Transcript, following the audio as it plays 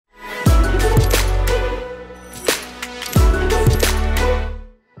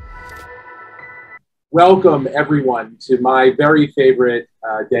Welcome, everyone, to my very favorite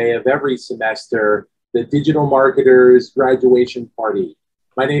day of every semester, the Digital Marketers Graduation Party.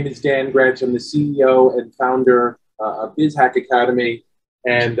 My name is Dan Gretsch. I'm the CEO and founder of BIZHACK Academy,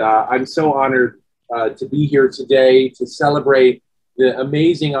 and I'm so honored to be here today to celebrate the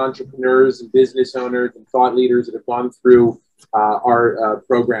amazing entrepreneurs and business owners and thought leaders that have gone through our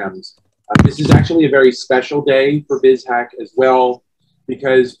programs. This is actually a very special day for BIZHACK as well,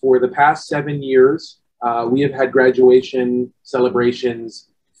 because for the past 7 years, we have had graduation celebrations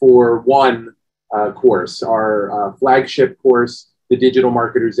for one course, our flagship course, the Digital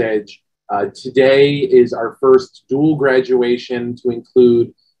Marketer's Edge. Today is our first dual graduation to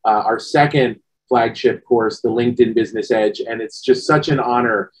include our second flagship course, the LinkedIn Business Edge. And it's just such an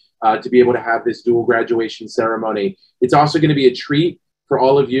honor to be able to have this dual graduation ceremony. It's also going to be a treat for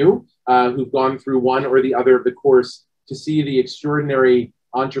all of you who've gone through one or the other of the course to see the extraordinary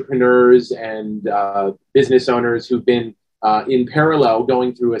entrepreneurs and business owners who've been in parallel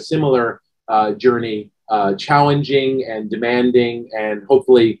going through a similar journey, challenging and demanding, and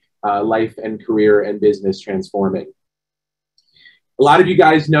hopefully life and career and business transforming. A lot of you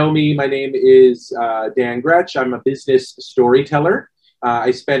guys know me. My name is Dan Gretsch. I'm a business storyteller.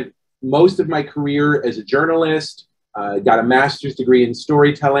 I spent most of my career as a journalist, got a master's degree in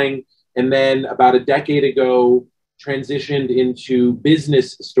storytelling, and then about a decade ago, transitioned into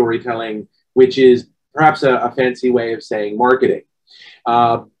business storytelling, which is perhaps a fancy way of saying marketing.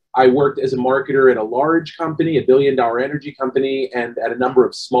 I worked as a marketer at a large company, a billion-dollar energy company, and at a number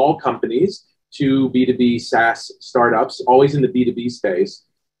of small companies, two B2B SaaS startups, always in the B2B space.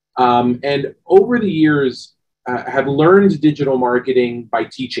 And over the years, have learned digital marketing by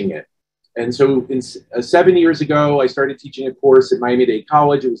teaching it. And so 7 years ago, I started teaching a course at Miami-Dade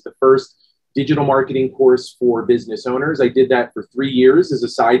College. It was the first digital marketing course for business owners. I did that for 3 years as a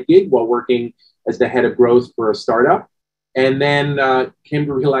side gig while working as the head of growth for a startup. And then came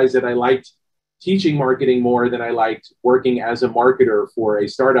to realize that I liked teaching marketing more than I liked working as a marketer for a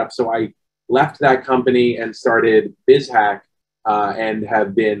startup. So I left that company and started BIZHACK and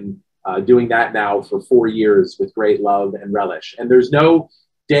have been doing that now for 4 years with great love and relish. And there's no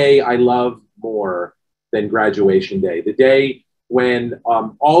day I love more than graduation day, the day when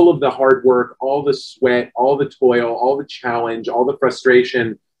all of the hard work, all the sweat, all the toil, all the challenge, all the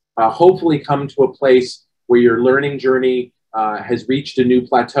frustration hopefully come to a place where your learning journey has reached a new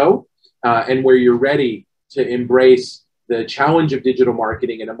plateau and where you're ready to embrace the challenge of digital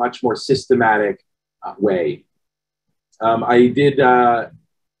marketing in a much more systematic way.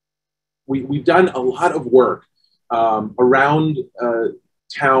 We've done a lot of work around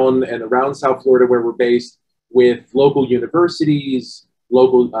town and around South Florida where we're based, with local universities,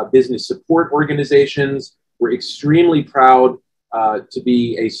 local business support organizations. We're extremely proud to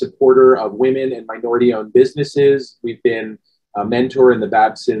be a supporter of women and minority-owned businesses. We've been a mentor in the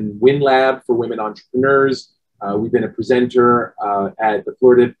Babson Win Lab for women entrepreneurs. We've been a presenter at the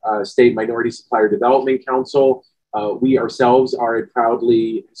Florida State Minority Supplier Development Council. We ourselves are a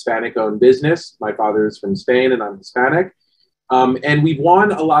proudly Hispanic-owned business. My father is from Spain and I'm Hispanic. And we've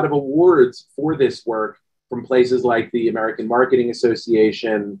won a lot of awards for this work from places like the American Marketing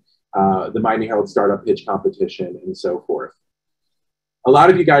Association, the Miami Herald Startup Pitch Competition, and so forth. A lot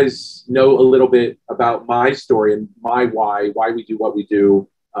of you guys know a little bit about my story and my why we do what we do.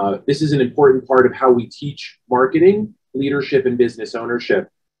 This is an important part of how we teach marketing, leadership, and business ownership.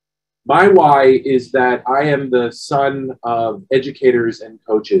 My why is that I am the son of educators and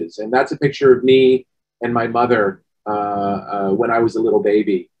coaches, and that's a picture of me and my mother when I was a little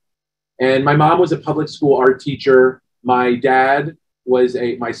baby. And my mom was a public school art teacher. My dad was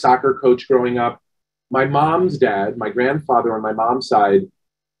my soccer coach growing up. My mom's dad, my grandfather on my mom's side,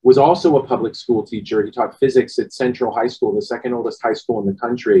 was also a public school teacher. He taught physics at Central High School, the second oldest high school in the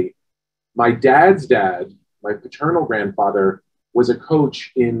country. My dad's dad, my paternal grandfather, was a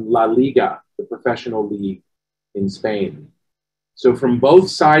coach in La Liga, the professional league in Spain. So from both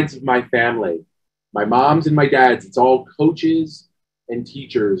sides of my family, my mom's and my dad's, it's all coaches and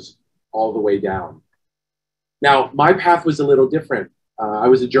teachers all the way down. Now, my path was a little different. I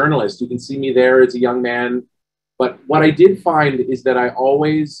was a journalist. You can see me there as a young man. But what I did find is that I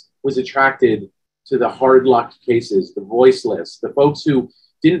always was attracted to the hard luck cases, the voiceless, the folks who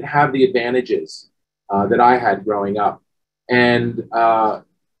didn't have the advantages that I had growing up. And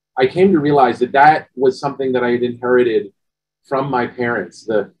I came to realize that that was something that I had inherited from my parents,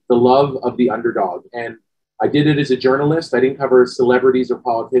 the love of the underdog. And I did it as a journalist. I didn't cover celebrities or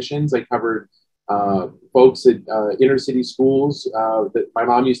politicians. I covered folks at inner city schools that my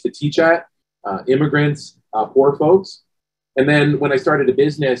mom used to teach at, immigrants, poor folks. And then when I started a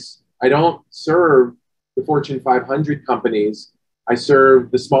business, I don't serve the Fortune 500 companies. I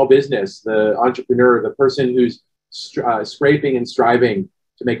serve the small business, the entrepreneur, the person who's scraping and striving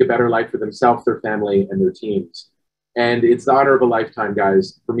to make a better life for themselves, their family, and their teams. And it's the honor of a lifetime,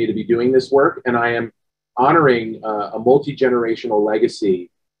 guys, for me to be doing this work. And I am honoring a multi-generational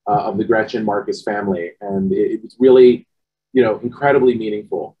legacy of the Gretchen Marcus family. And it's really, incredibly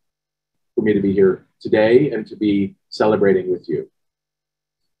meaningful for me to be here today and to be celebrating with you.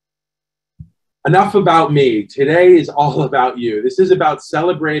 Enough about me. Today is all about you. This is about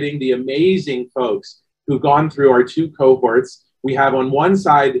celebrating the amazing folks who've gone through our two cohorts. We have on one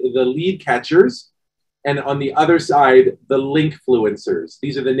side the lead catchers, and on the other side, the linkfluencers.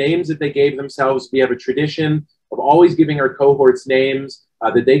 These are the names that they gave themselves. We have a tradition of always giving our cohorts names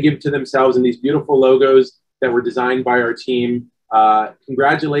that they give to themselves in these beautiful logos that were designed by our team.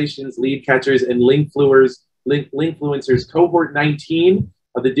 Congratulations, lead catchers and linkfluencers. Cohort 19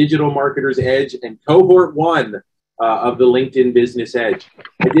 of the Digital Marketer's Edge and Cohort 1 of the LinkedIn Business Edge.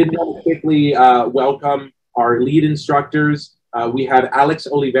 I did want to quickly welcome our lead instructors. We have Alex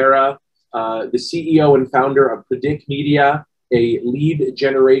Oliveira, the CEO and founder of Predict Media, a lead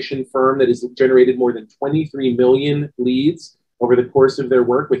generation firm that has generated more than 23 million leads over the course of their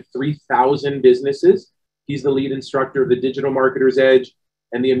work with 3,000 businesses. He's the lead instructor of the Digital Marketer's Edge.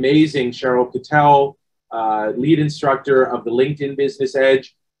 And the amazing Cheryl Cattell, lead instructor of the LinkedIn Business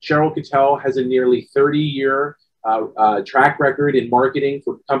Edge. Cheryl Cattell has a nearly 30-year track record in marketing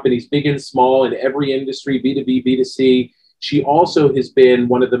for companies big and small in every industry, B2B, B2C. She also has been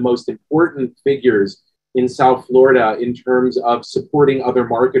one of the most important figures in South Florida in terms of supporting other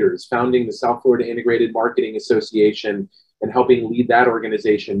marketers, founding the South Florida Integrated Marketing Association and helping lead that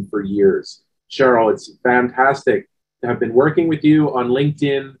organization for years. Cheryl, it's fantastic to have been working with you on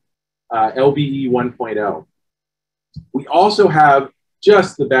LinkedIn LBE 1.0. We also have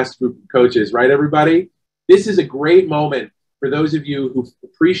just the best group of coaches, right, everybody? This is a great moment for those of you who've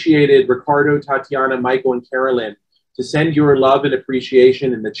appreciated Ricardo, Tatiana, Michael, and Carolyn to send your love and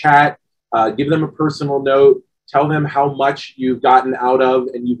appreciation in the chat. Give them a personal note. Tell them how much you've gotten out of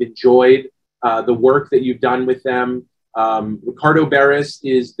and you've enjoyed the work that you've done with them. Ricardo Barris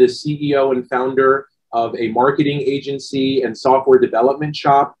is the CEO and founder of a marketing agency and software development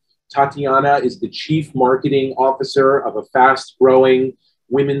shop. Tatiana is the chief marketing officer of a fast-growing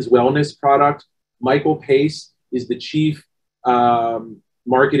women's wellness product. Michael Pace is the chief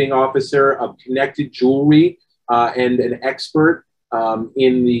marketing officer of Connected Jewelry and an expert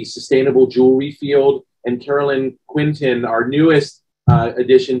in the sustainable jewelry field. And Carolyn Quinton, our newest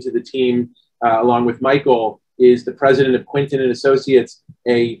addition to the team, along with Michael, is the president of Quinton & Associates,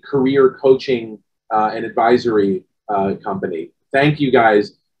 a career coaching and advisory company. Thank you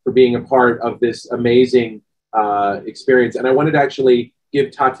guys for being a part of this amazing experience. And I wanted to actually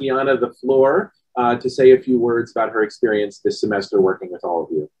give Tatiana the floor to say a few words about her experience this semester working with all of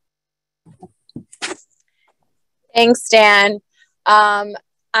you. Thanks, Dan.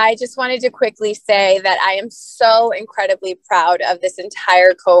 I just wanted to quickly say that I am so incredibly proud of this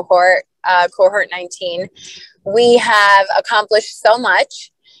entire cohort, cohort 19. We have accomplished so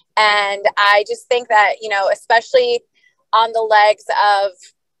much. And I just think that, especially on the legs of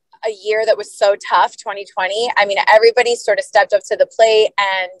a year that was so tough, 2020, I mean, everybody sort of stepped up to the plate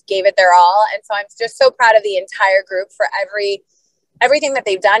and gave it their all. And so I'm just so proud of the entire group for everything that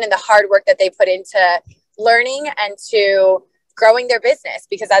they've done and the hard work that they put into learning and to growing their business,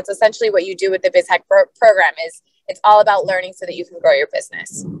 because that's essentially what you do with the BIZHACK program. Is it's all about learning so that you can grow your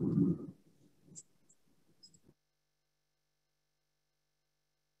business.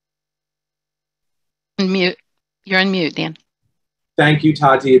 Unmute. You're on mute, Dan. Thank you,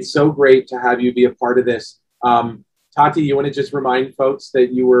 Tati. It's so great to have you be a part of this. Tati, you want to just remind folks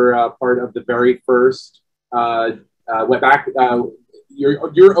that you were part of the very first, your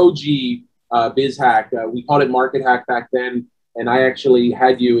OG BIZHACK. We called it Market Hack back then, and I actually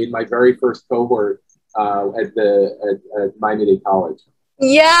had you in my very first cohort at Miami-Dade College.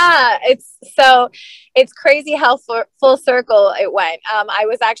 Yeah, it's crazy how full circle it went. I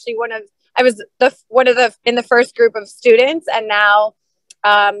was actually in the first group of students, and now,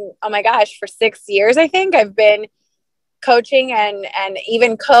 oh my gosh, for 6 years, I think I've been coaching and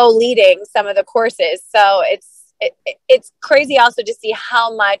even co-leading some of the courses. So it's crazy also to see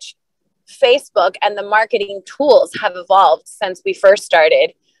how much Facebook and the marketing tools have evolved since we first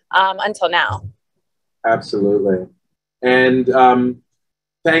started until now. Absolutely. And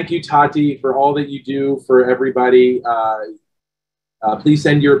thank you, Tati, for all that you do for everybody. Please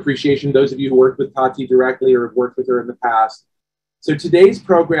send your appreciation, those of you who worked with Tati directly or have worked with her in the past. So today's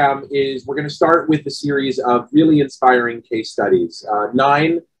program is, we're going to start with a series of really inspiring case studies,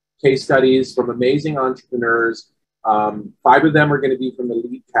 9 case studies from amazing entrepreneurs. 5 of them are going to be from the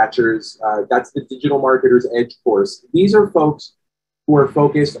Lead Catchers. That's the Digital Marketers Edge course. These are folks who are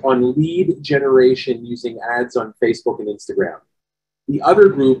focused on lead generation using ads on Facebook and Instagram. The other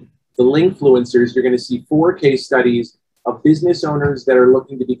group, the Linkfluencers, you're going to see 4 case studies of business owners that are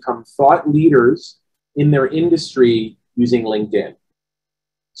looking to become thought leaders in their industry using LinkedIn.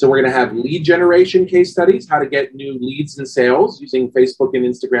 So we're going to have lead generation case studies, how to get new leads and sales using Facebook and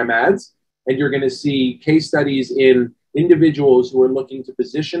Instagram ads. And you're going to see case studies in individuals who are looking to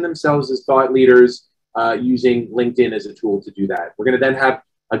position themselves as thought leaders using LinkedIn as a tool to do that. We're going to then have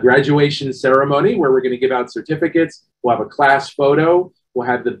a graduation ceremony where we're going to give out certificates. We'll have a class photo. We'll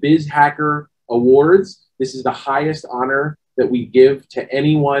have the BIZHACK Awards. This is the highest honor that we give to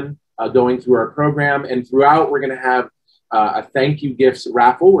anyone going through our program. And throughout, we're going to have a thank you gifts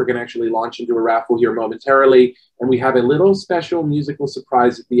raffle. We're going to actually launch into a raffle here momentarily. And we have a little special musical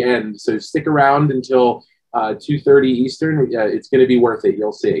surprise at the end. So stick around until 2:30 Eastern. It's going to be worth it.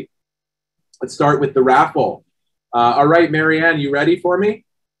 You'll see. Let's start with the raffle. All right, Marianne, you ready for me?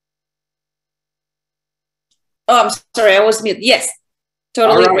 Oh, I'm sorry. I was muted. Yes,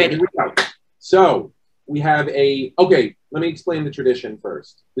 totally ready. Here we go. So we have okay, let me explain the tradition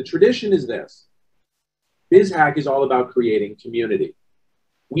first. The tradition is this. BizHack is all about creating community.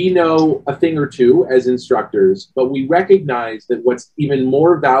 We know a thing or two as instructors, but we recognize that what's even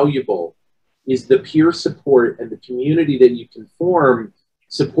more valuable is the peer support and the community that you can form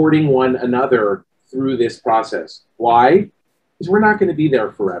supporting one another through this process. Why? Because we're not going to be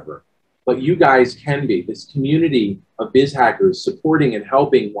there forever, but you guys can be. This community of biz hackers supporting and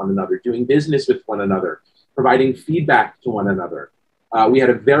helping one another, doing business with one another, providing feedback to one another. We had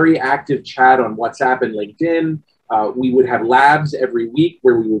a very active chat on WhatsApp and LinkedIn. We would have labs every week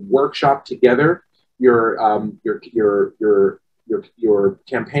where we would workshop together your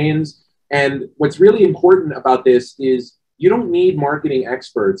campaigns. And what's really important about this is you don't need marketing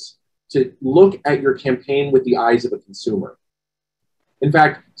experts to look at your campaign with the eyes of a consumer. In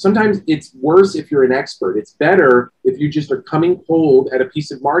fact, sometimes it's worse if you're an expert. It's better if you just are coming cold at a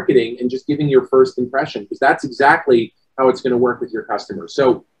piece of marketing and just giving your first impression, because that's exactly how it's going to work with your customers.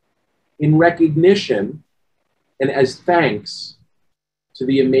 So in recognition and as thanks to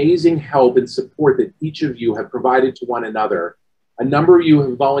the amazing help and support that each of you have provided to one another, a number of you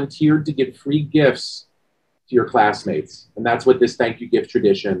have volunteered to give free gifts to your classmates. And that's what this thank you gift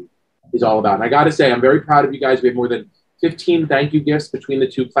tradition is all about. And I got to say, I'm very proud of you guys. We have more than 15 thank you gifts between the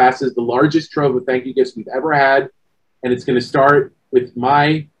 2 classes, the largest trove of thank you gifts we've ever had. And it's going to start with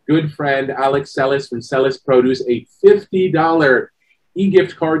my good friend, Alex Sellis from Sellis Produce, a $50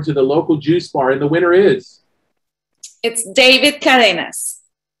 e-gift card to the local juice bar. And the winner is? It's David Cadenas.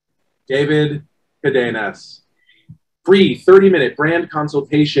 David Cadenas. Free 30-minute brand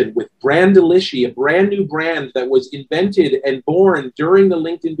consultation with Brandelishi, a brand new brand that was invented and born during the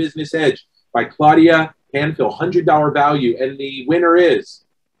LinkedIn Business Edge by Claudia Hanfield, $100 value. And the winner is?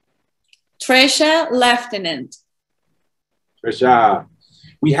 Trisha Lieutenant. Trisha.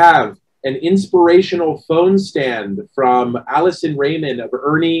 We have an inspirational phone stand from Allison Raymond of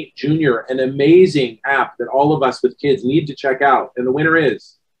Ernie Jr., an amazing app that all of us with kids need to check out. And the winner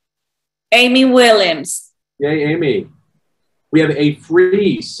is? Amy Williams. Yay, Amy. We have a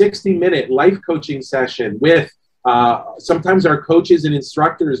free 60-minute life coaching session with sometimes our coaches and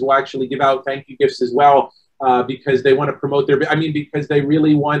instructors will actually give out thank you gifts as well because they want to promote because they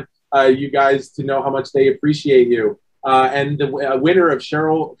really want you guys to know how much they appreciate you. And the winner of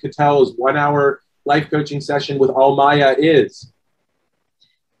Cheryl Cattell's 1-hour life coaching session with Almaya is?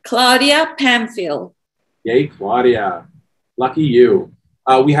 Claudia Pamfield. Yay, Claudia. Lucky you.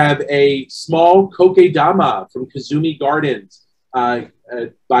 We have a small kokedama from Kazumi Gardens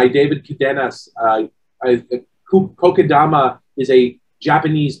by David Cadenas. Kokedama is a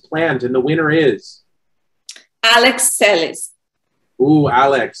Japanese plant, and the winner is? Alex Sellis. Ooh,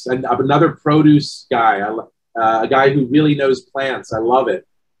 Alex, and another produce guy, a guy who really knows plants. I love it.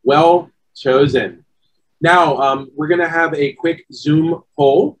 Well chosen. Now, we're going to have a quick Zoom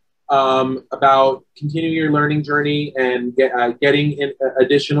poll about continuing your learning journey and getting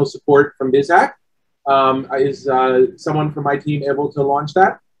additional support from BizHack. Is someone from my team able to launch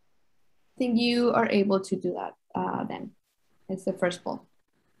that? I think you are able to do that then. It's the first poll.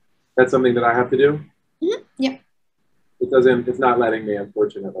 That's something that I have to do? Mm-hmm. Yeah. It's not letting me,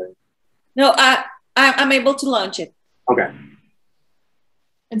 unfortunately. No, I'm able to launch it. Okay.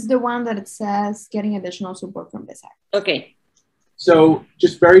 It's the one that it says getting additional support from BizHack. Okay. So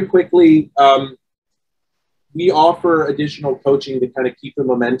just very quickly, we offer additional coaching to kind of keep the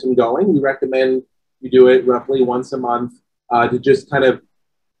momentum going. We recommend you do it roughly once a month to just kind of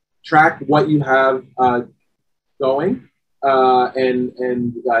track what you have going,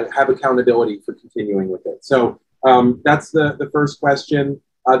 and have accountability for continuing with it. So that's the first question.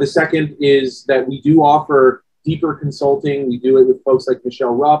 The second is that we do offer deeper consulting. We do it with folks like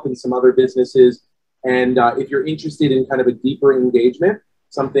Michelle Rupp and some other businesses. And if you're interested in kind of a deeper engagement,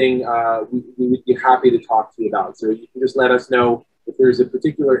 something we would be happy to talk to you about. So you can just let us know if there's a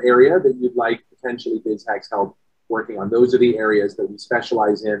particular area that you'd like potentially BizHack's help working on. Those are the areas that we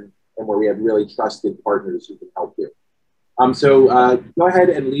specialize in and where we have really trusted partners who can help you. So go ahead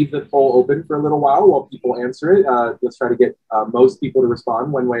and leave the poll open for a little while people answer it. Let's try to get most people to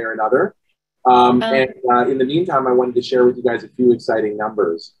respond one way or another. And in the meantime, I wanted to share with you guys a few exciting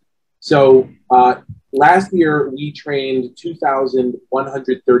numbers. So last year, we trained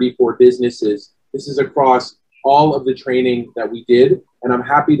 2,134 businesses. This is across all of the training that we did. And I'm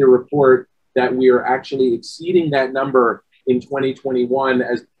happy to report that we are actually exceeding that number in 2021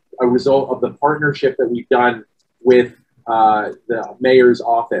 as a result of the partnership that we've done with the mayor's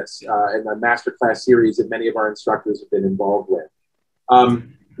office and the masterclass series that many of our instructors have been involved with.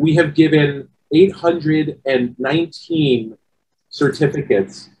 We have given 819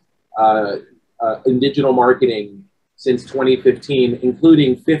 certificates in digital marketing since 2015,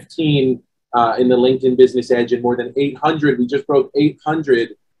 including 15 in the LinkedIn Business Edge and more than 800. We just broke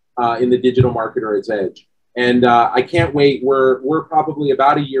 800 in the Digital Marketer's Edge. And I can't wait. We're probably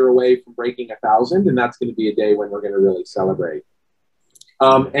about a year away from breaking 1,000, and that's going to be a day when we're going to really celebrate.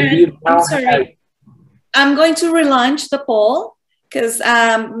 And I'm sorry. I'm going to relaunch the poll because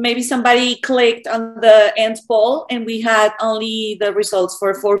maybe somebody clicked on the end poll and we had only the results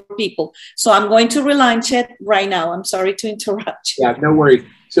for 4 people. So I'm going to relaunch it right now. I'm sorry to interrupt you. Yeah, no worries.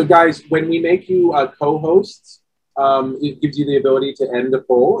 So guys, when we make you co-hosts, it gives you the ability to end the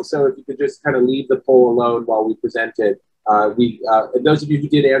poll. So if you could just kind of leave the poll alone while we present it. And those of you who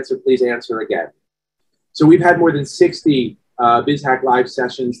did answer, please answer again. So we've had more than 60 BizHack Live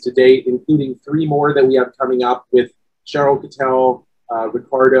sessions to date, including 3 more that we have coming up with Cheryl Cattell,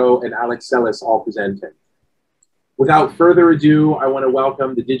 Ricardo, and Alex Sellis all presenting. Without further ado, I want to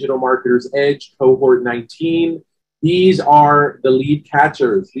welcome the Digital Marketer's Edge Cohort 19. These are the lead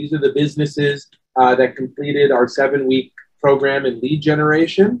catchers. These are the businesses that completed our 7-week program in lead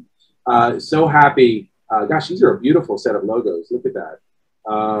generation. So happy. Gosh, these are a beautiful set of logos. Look at that.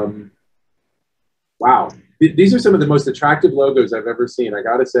 Wow. These are some of the most attractive logos I've ever seen, I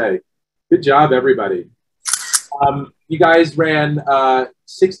gotta say. Good job, everybody. You guys ran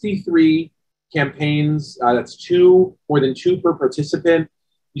 63 campaigns. That's more than 2 per participant.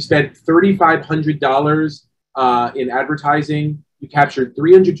 You spent $3,500 in advertising. You captured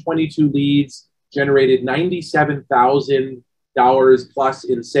 322 leads, generated $97,000 plus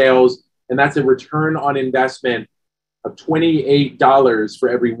in sales, and that's a return on investment of $28 for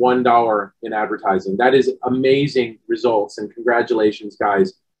every $1 in advertising. That is amazing results, and congratulations,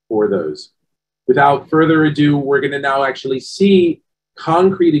 guys, for those. Without further ado, we're going to now actually see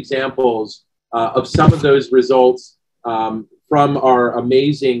concrete examples of some of those results from our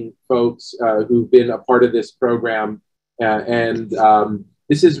amazing folks who've been a part of this program.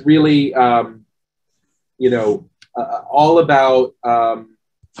 This is really, you know, all about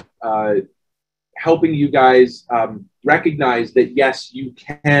helping you guys recognize that, yes, you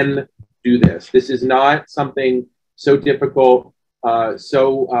can do this. This is not something so difficult,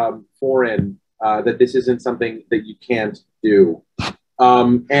 so foreign, that this isn't something that you can't do.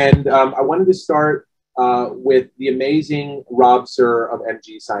 I wanted to start with the amazing Rob Sir of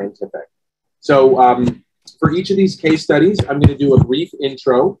MG Scientific. So for each of these case studies, I'm going to do a brief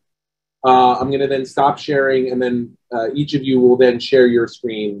intro. I'm going to then stop sharing, and then each of you will then share your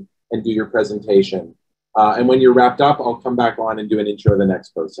screen and do your presentation. And when you're wrapped up, I'll come back on and do an intro of the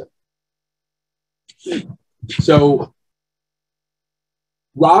next person. So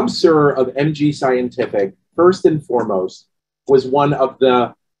Rob Sir of MG Scientific, first and foremost, was one of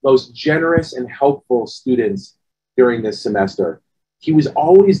the most generous and helpful students during this semester. He was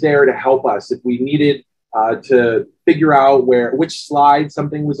always there to help us if we needed to figure out which slide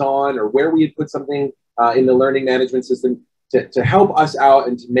something was on, or where we had put something in the learning management system to help us out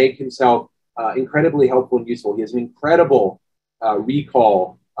and to make himself incredibly helpful and useful. He has an incredible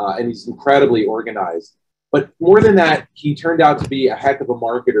recall, and he's incredibly organized. But more than that, he turned out to be a heck of a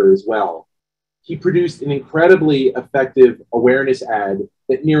marketer as well. He produced an incredibly effective awareness ad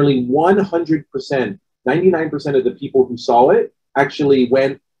that nearly 100%, 99% of the people who saw it actually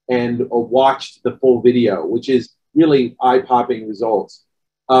went and watched the full video, which is really eye-popping results.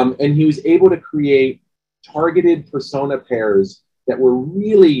 And he was able to create targeted persona pairs that were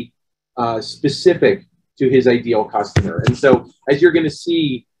really specific to his ideal customer. And so, as you're going to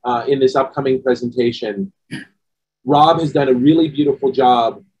see, in this upcoming presentation. Rob has done a really beautiful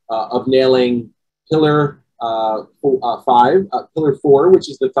job of nailing pillar pillar 4, which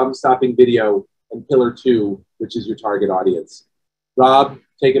is the thumb stopping video, and pillar 2, which is your target audience. Rob,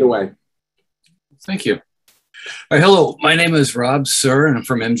 take it away. Thank you. All right, hello, my name is Rob Sir, and I'm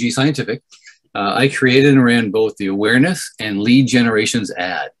from MG Scientific. I created and ran both the awareness and lead generations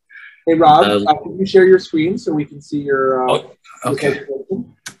ad. Hey, Rob, can you share your screen so we can see your okay.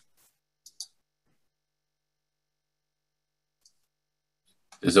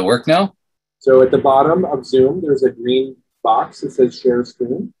 Does it work now? So at the bottom of Zoom, there's a green box that says share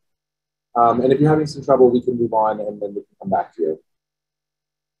screen. And if you're having some trouble, we can move on and then we can come back to you.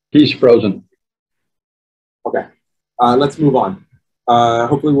 He's frozen. Okay, let's move on.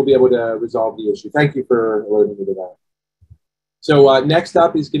 Hopefully we'll be able to resolve the issue. Thank you for alerting me to that. So next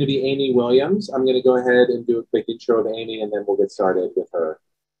up is going to be Amy Williams. I'm going to go ahead and do a quick intro of Amy, and then we'll get started with her.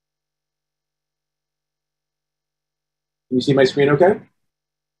 Can you see my screen okay?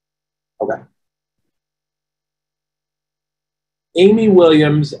 Okay. Amy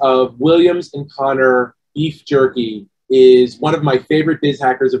Williams of Williams & Connor Beef Jerky is one of my favorite biz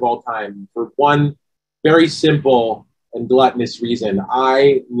hackers of all time for one very simple and gluttonous reason.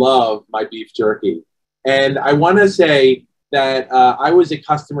 I love my beef jerky. And I want to say that I was a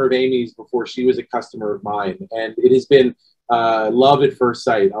customer of Amy's before she was a customer of mine. And it has been love at first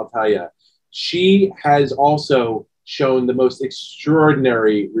sight, I'll tell you. She has also shown the most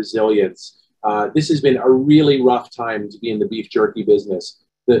extraordinary resilience. This has been a really rough time to be in the beef jerky business.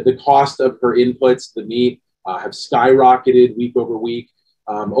 The cost of her inputs, the meat, have skyrocketed week over week.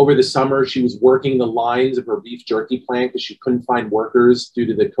 Over the summer, she was working the lines of her beef jerky plant because she couldn't find workers due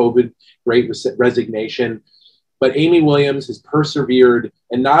to the COVID great resignation. But Amy Williams has persevered,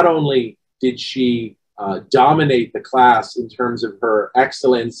 and not only did she dominate the class in terms of her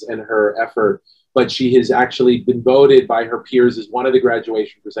excellence and her effort, but she has actually been voted by her peers as one of the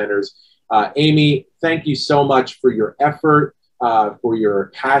graduation presenters. Amy, thank you so much for your effort, for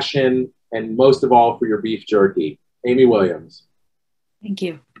your passion, and most of all, for your beef jerky. Amy Williams. Thank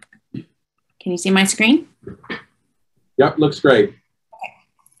you. Can you see my screen? Yep, looks great.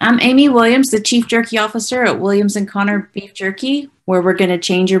 I'm Amy Williams, the Chief Jerky Officer at Williams & Connor Beef Jerky, where we're going to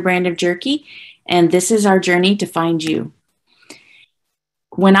change your brand of jerky. And this is our journey to find you.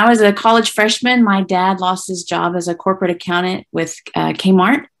 When I was a college freshman, my dad lost his job as a corporate accountant with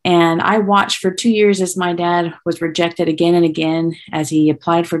Kmart. And I watched for 2 years as my dad was rejected again and again as he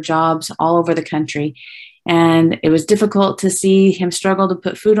applied for jobs all over the country. And it was difficult to see him struggle to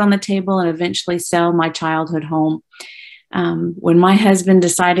put food on the table and eventually sell my childhood home. When my husband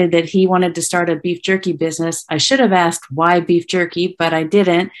decided that he wanted to start a beef jerky business, I should have asked why beef jerky, but I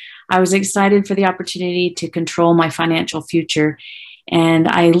didn't. I was excited for the opportunity to control my financial future. And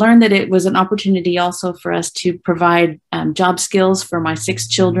I learned that it was an opportunity also for us to provide job skills for my 6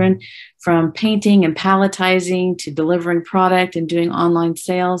 children, from painting and palletizing to delivering product and doing online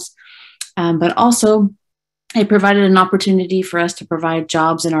sales. But also, it provided an opportunity for us to provide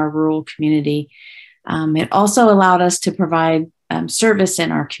jobs in our rural community. It also allowed us to provide service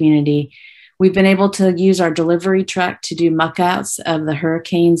in our community. We've been able to use our delivery truck to do muckouts of the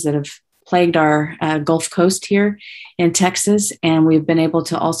hurricanes that have plagued our Gulf Coast here in Texas. And we've been able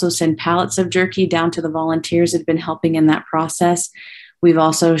to also send pallets of jerky down to the volunteers that have been helping in that process. We've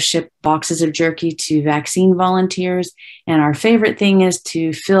also shipped boxes of jerky to vaccine volunteers. And our favorite thing is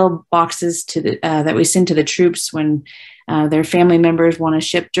to fill boxes to the, that we send to the troops when their family members want to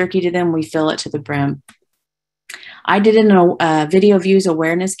ship jerky to them. We fill it to the brim. I did a video views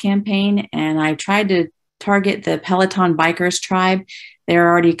awareness campaign, and I tried to target the Peloton bikers tribe. They're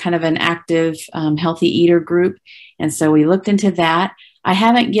already kind of an active healthy eater group. And so we looked into that. I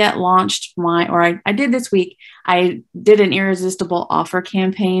haven't yet launched I did this week. I did an irresistible offer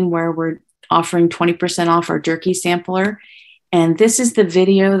campaign where we're offering 20% off our jerky sampler. And this is the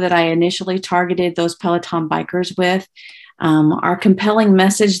video that I initially targeted those Peloton bikers with. Our compelling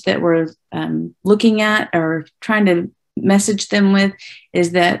message that we're looking at or trying to message them with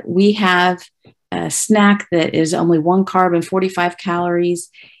is that we have a snack that is only 1 carb and 45 calories.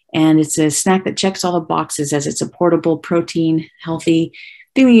 And it's a snack that checks all the boxes, as it's a portable, protein, healthy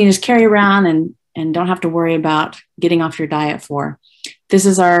thing that you just carry around and don't have to worry about getting off your diet for. This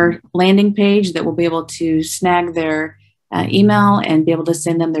is our landing page that will be able to snag their email and be able to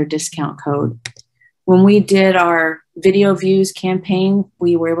send them their discount code. When we did our video views campaign,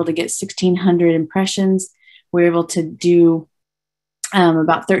 we were able to get 1,600 impressions. We were able to do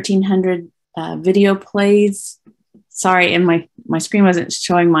about 1,300 video plays. Sorry, and my screen wasn't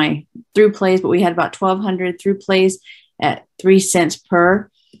showing my through plays, but we had about 1,200 through plays at 3 cents per.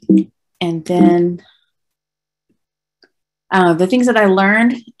 And then the things that I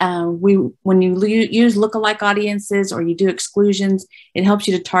learned, when you use lookalike audiences or you do exclusions, it helps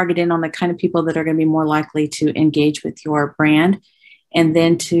you to target in on the kind of people that are going to be more likely to engage with your brand. And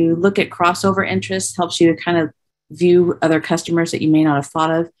then to look at crossover interests helps you to kind of view other customers that you may not have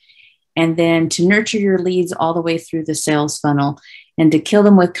thought of. And then to nurture your leads all the way through the sales funnel and to kill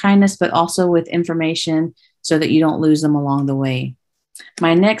them with kindness, but also with information so that you don't lose them along the way.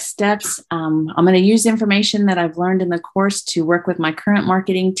 My next steps, I'm going to use information that I've learned in the course to work with my current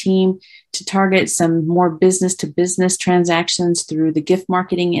marketing team to target some more business to business transactions through the gift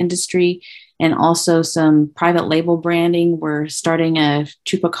marketing industry and also some private label branding. We're starting a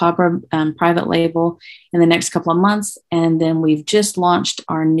Chupacabra private label in the next couple of months. And then we've just launched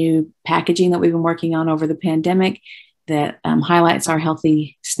our new packaging that we've been working on over the pandemic that highlights our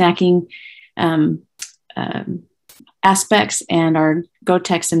healthy snacking aspects and our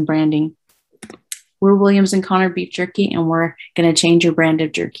Go-Tex and branding. We're Williams and Connor Beef Jerky, and we're going to change your brand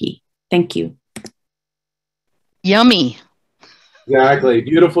of jerky. Thank you. Yummy. Exactly.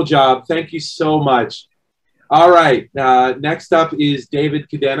 Beautiful job. Thank you so much. All right. Next up is David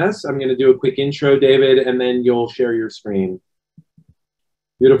Cadenas. I'm going to do a quick intro, David, and then you'll share your screen.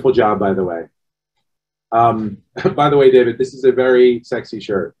 Beautiful job, by the way. By the way, David, this is a very sexy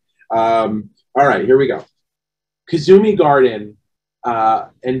shirt. All right, here we go. Kazumi Garden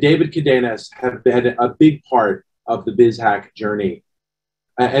and David Cadenas have been a big part of the BizHack journey.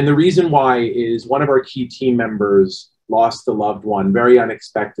 And the reason why is one of our key team members lost a loved one very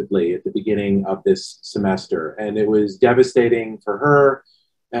unexpectedly at the beginning of this semester. And it was devastating for her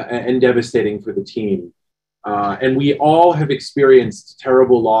and devastating for the team. And we all have experienced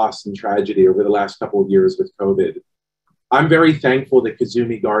terrible loss and tragedy over the last couple of years with COVID. I'm very thankful that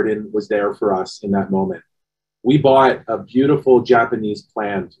Kazumi Garden was there for us in that moment. We bought a beautiful Japanese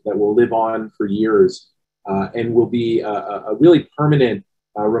plant that will live on for years and will be a really permanent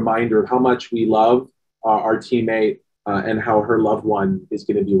reminder of how much we love our teammate and how her loved one is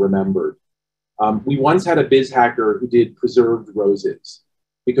going to be remembered. We once had a biz hacker who did preserved roses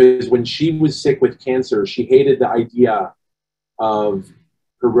because when she was sick with cancer, she hated the idea of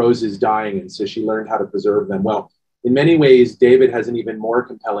her roses dying, and so she learned how to preserve them. Well, in many ways, David has an even more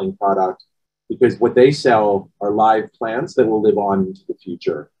compelling product because what they sell are live plants that will live on into the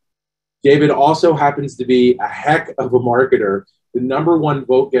future. David also happens to be a heck of a marketer, the #1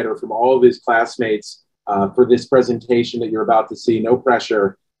 vote getter from all of his classmates for this presentation that you're about to see. No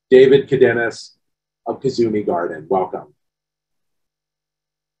pressure. David Cadenas of Kazumi Garden. Welcome.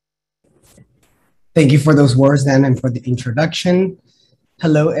 Thank you for those words, Dan, and for the introduction.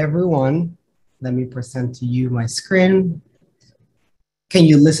 Hello, everyone. Let me present to you my screen. Can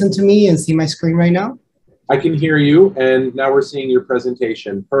you listen to me and see my screen right now? I can hear you, and now we're seeing your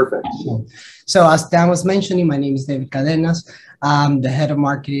presentation. Perfect. So as Dan was mentioning, my name is David Cadenas. I'm the head of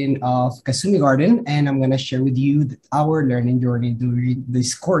marketing of Kazumi Garden, and I'm going to share with you our learning journey during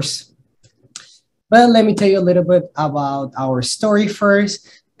this course. But let me tell you a little bit about our story first.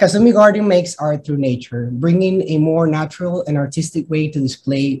 Kazumi Garden makes art through nature, bringing a more natural and artistic way to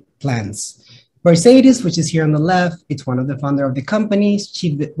display plants. Mercedes, which is here on the left, it's one of the founder of the company.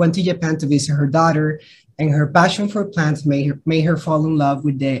 She went to Japan to visit her daughter, and her passion for plants made her fall in love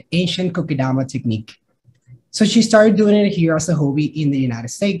with the ancient kokedama technique. So she started doing it here as a hobby in the United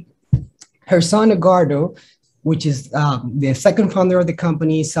States. Her son, Edgardo, which is the second founder of the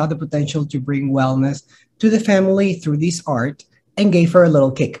company, saw the potential to bring wellness to the family through this art and gave her a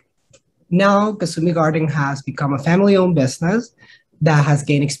little kick. Now, Kazumi Garden has become a family-owned business that has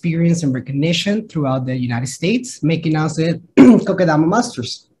gained experience and recognition throughout the United States, making us a kokedama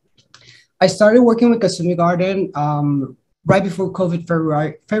masters. I started working with Kazumi Garden right before COVID,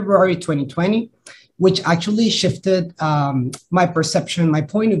 February 2020, which actually shifted my perception, my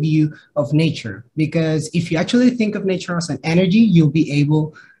point of view of nature. Because if you actually think of nature as an energy, you'll be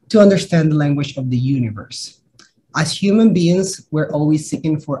able to understand the language of the universe. As human beings, we're always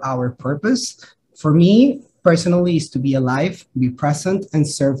seeking for our purpose. For me, personally, is to be alive, be present, and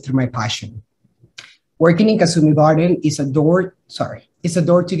serve through my passion. Working in Kazumi Garden is a door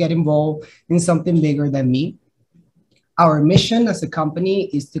to get involved in something bigger than me. Our mission as a company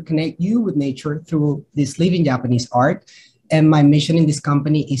is to connect you with nature through this living Japanese art. And my mission in this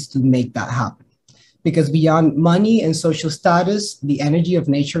company is to make that happen. Because beyond money and social status, the energy of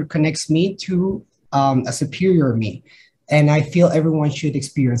nature connects me to a superior me. And I feel everyone should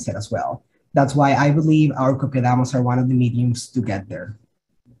experience it as well. That's why I believe our kokedamas are one of the mediums to get there.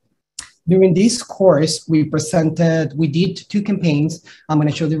 During this course, we did 2 campaigns. I'm going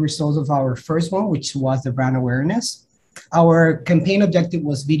to show the results of our first one, which was the brand awareness. Our campaign objective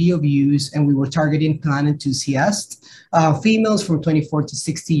was video views, and we were targeting plant enthusiasts, females from 24 to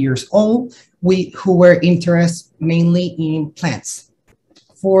 60 years old, who were interested mainly in plants.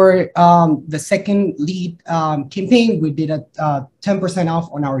 For the second lead campaign, we did a 10% off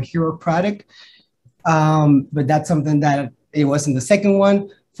on our hero product, but that's something that it wasn't the second one.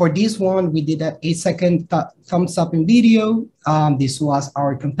 For this one, we did an 8-second thumbs up in video. This was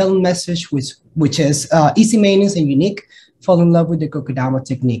our compelling message, which is easy maintenance and unique. Fall in love with the Kokedama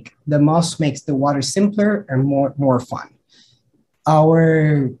technique. The moss makes the water simpler and more fun.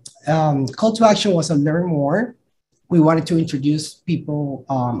 Our call to action was to learn more. We wanted to introduce people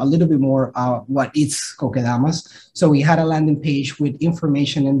a little bit more what is Kokedamas. So we had a landing page with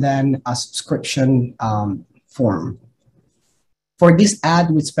information and then a subscription form. For this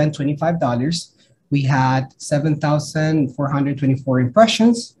ad, we spent $25. We had 7,424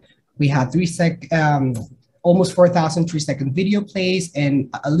 impressions. We had almost 4,000 3-second video plays and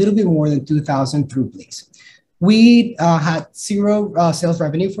a little bit more than 2,000 through plays. We had 0 sales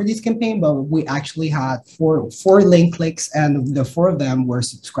revenue for this campaign, but we actually had four link clicks, and the 4 of them were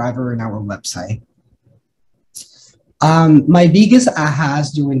subscribers on our website. My biggest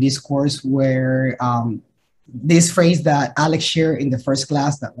ahas during this course were this phrase that Alex shared in the first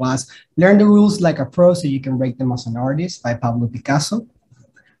class, that was learn the rules like a pro so you can break them as an artist, by Pablo Picasso.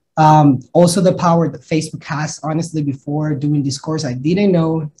 Also the power that Facebook has. Honestly, before doing this course, I didn't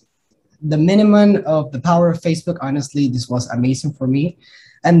know the minimum of the power of Facebook. Honestly, this was amazing for me.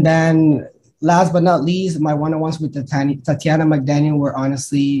 And then last but not least, my one-on-ones with Tatiana McDaniel were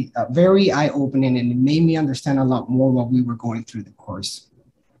honestly very eye-opening, and it made me understand a lot more while we were going through the course.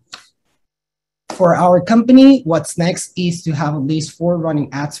 For our company, what's next is to have at least 4 running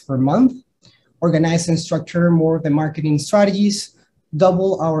ads per month, organize and structure more of the marketing strategies,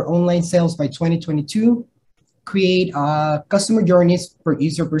 double our online sales by 2022, create customer journeys per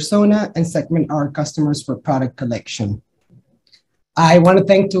user persona, and segment our customers for product collection. I want to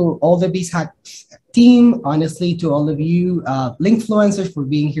thank to all the BIZHAC team, honestly, to all of you Linkfluencers for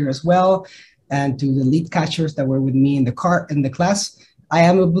being here as well, and to the lead catchers that were with me in the class. I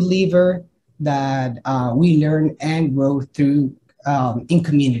am a believer that we learn and grow through in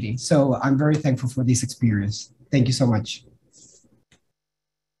community. So I'm very thankful for this experience. Thank you so much.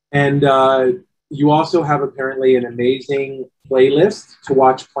 And you also have apparently an amazing playlist to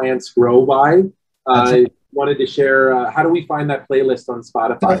watch plants grow by. Wanted to share, how do we find that playlist on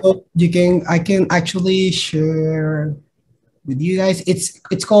Spotify? So I can actually share with you guys.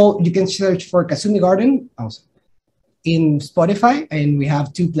 It's called, you can search for Kasumi Garden also in Spotify, and we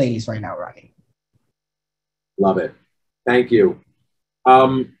have 2 playlists right now running. Love it. Thank you.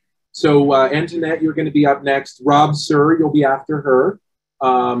 So Antoinette, you're going to be up next. Rob Sir, you'll be after her.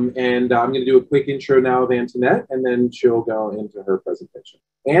 And I'm going to do a quick intro now of Antoinette, and then she'll go into her presentation.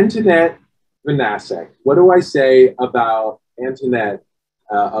 Antoinette Vanasek. What do I say about Antoinette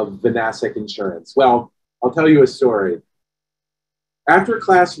of Vanasek Insurance? Well, I'll tell you a story. After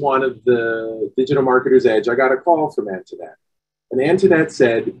class 1 of the Digital Marketer's Edge, I got a call from Antoinette. And Antoinette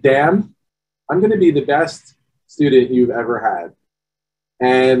said, Dan, I'm going to be the best student you've ever had.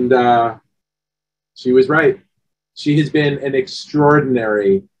 And she was right. She has been an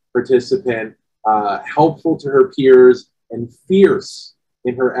extraordinary participant, helpful to her peers, and fierce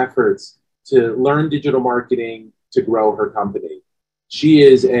in her efforts to learn digital marketing to grow her company. She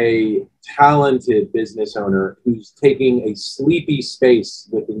is a talented business owner who's taking a sleepy space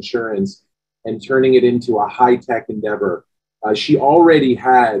with insurance and turning it into a high-tech endeavor. She already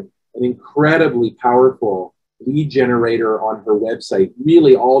had an incredibly powerful lead generator on her website.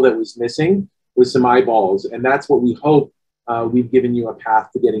 Really, all that was missing was some eyeballs, and that's what we hope we've given you a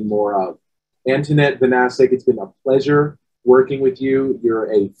path to getting more of. Antoinette Vanasek, it's been a pleasure working with you.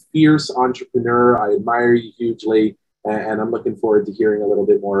 You're a fierce entrepreneur. I admire you hugely, and I'm looking forward to hearing a little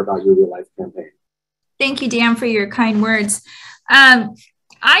bit more about your real-life campaign. Thank you, Dan, for your kind words.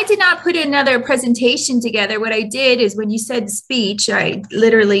 I did not put another presentation together. What I did is when you said speech, I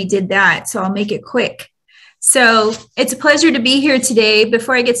literally did that, so I'll make it quick. So it's a pleasure to be here today.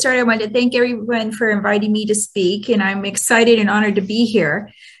 Before I get started, I want to thank everyone for inviting me to speak, and I'm excited and honored to be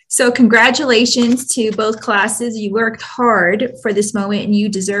here. So congratulations to both classes. You worked hard for this moment and you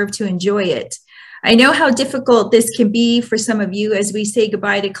deserve to enjoy it. I know how difficult this can be for some of you as we say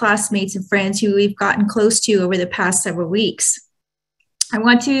goodbye to classmates and friends who we've gotten close to over the past several weeks. I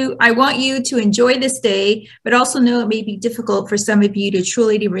want you to enjoy this day, but also know it may be difficult for some of you to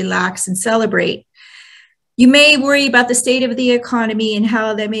truly relax and celebrate. You may worry about the state of the economy and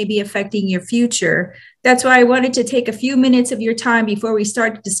how that may be affecting your future. That's why I wanted to take a few minutes of your time before we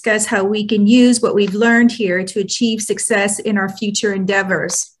start to discuss how we can use what we've learned here to achieve success in our future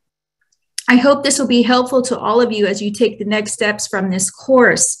endeavors. I hope this will be helpful to all of you as you take the next steps from this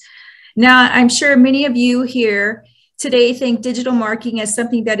course. Now, I'm sure many of you here today think digital marketing is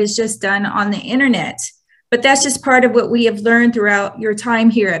something that is just done on the internet, but that's just part of what we have learned throughout your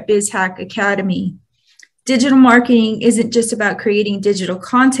time here at BIZHACK Academy. Digital marketing isn't just about creating digital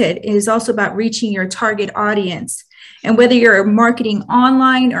content, it is also about reaching your target audience. And whether you're marketing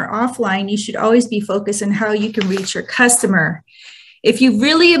online or offline, you should always be focused on how you can reach your customer. If you've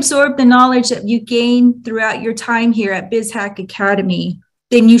really absorbed the knowledge that you gained throughout your time here at BIZHACK Academy,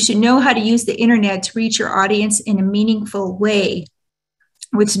 then you should know how to use the internet to reach your audience in a meaningful way,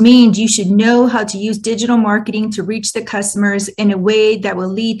 which means you should know how to use digital marketing to reach the customers in a way that will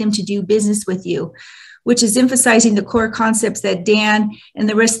lead them to do business with you, which is emphasizing the core concepts that Dan and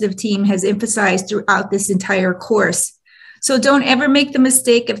the rest of the team has emphasized throughout this entire course. So don't ever make the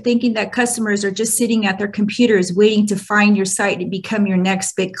mistake of thinking that customers are just sitting at their computers waiting to find your site and become your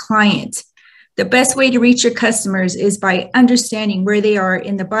next big client. The best way to reach your customers is by understanding where they are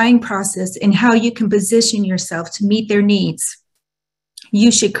in the buying process and how you can position yourself to meet their needs.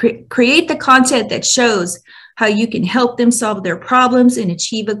 You should create the content that shows how you can help them solve their problems and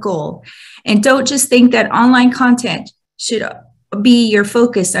achieve a goal. And don't just think that online content should be your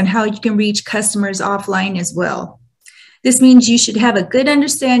focus on how you can reach customers offline as well. This means you should have a good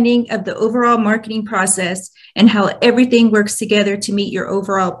understanding of the overall marketing process and how everything works together to meet your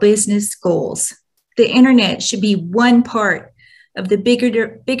overall business goals. The internet should be one part of the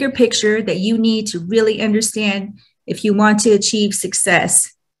bigger picture that you need to really understand if you want to achieve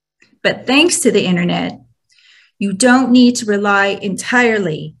success. But thanks to the internet, you don't need to rely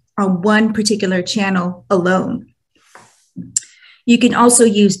entirely on one particular channel alone. You can also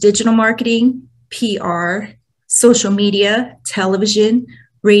use digital marketing, PR, social media, television,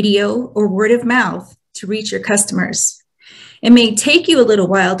 radio, or word of mouth to reach your customers. It may take you a little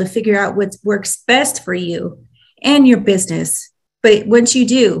while to figure out what works best for you and your business, but once you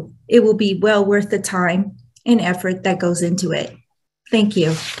do, it will be well worth the time and effort that goes into it. Thank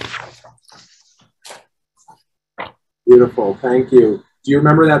you. Beautiful, thank you. Do you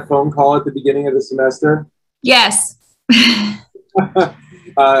remember that phone call at the beginning of the semester? Yes.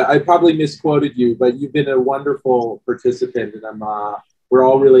 I probably misquoted you, but you've been a wonderful participant, and we're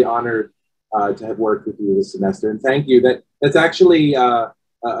all really honored to have worked with you this semester. And thank you. That's actually a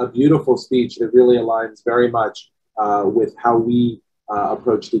beautiful speech that really aligns very much with how we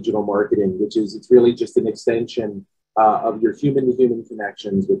approach digital marketing, which is it's really just an extension of your human-to-human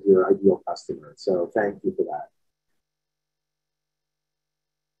connections with your ideal customer. So thank you for that.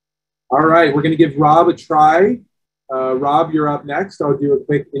 All right, we're going to give Rob a try. Rob, you're up next. I'll do a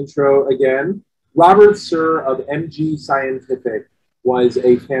quick intro again. Robert Sir of MG Scientific was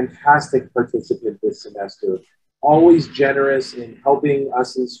a fantastic participant this semester, always generous in helping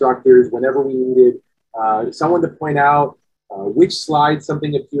us instructors whenever we needed someone to point out which slide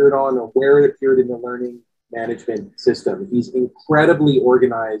something appeared on or where it appeared in the learning management system. He's incredibly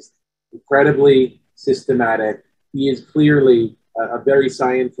organized, incredibly systematic. He is clearly a very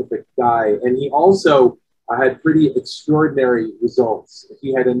scientific guy, and he also had pretty extraordinary results.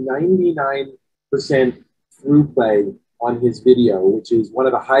 He had a 99% through play on his video, which is one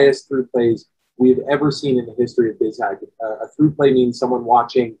of the highest through plays we've ever seen in the history of BIZHACK. A through play means someone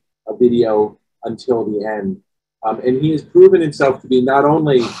watching a video until the end. And he has proven himself to be not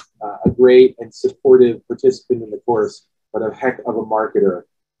only a great and supportive participant in the course, but a heck of a marketer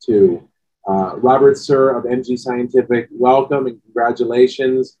too. Robert Sir of MG Scientific, welcome and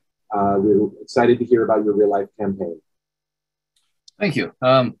congratulations. We're excited to hear about your real life campaign. Thank you.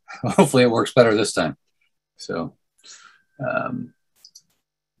 Hopefully it works better this time. So, and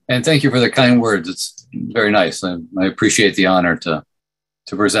thank you for the kind words. It's very nice. I appreciate the honor to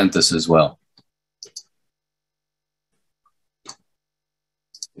present this as well.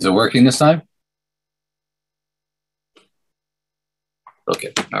 Is it working this time?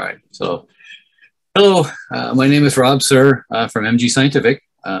 Okay, all right. So, hello, my name is Rob Sir from MG Scientific.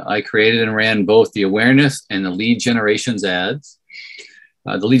 I created and ran both the awareness and the lead generations ads.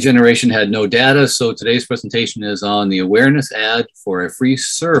 The lead generation had no data, so today's presentation is on the awareness ad for a free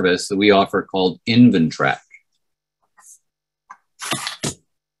service that we offer called InvenTrack.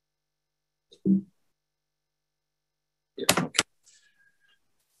 Yeah, okay.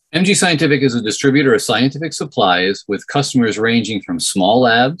 MG Scientific is a distributor of scientific supplies with customers ranging from small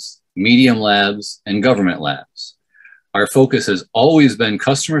labs, medium labs, and government labs. Our focus has always been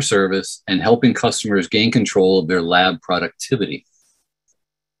customer service and helping customers gain control of their lab productivity.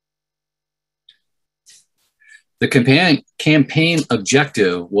 The campaign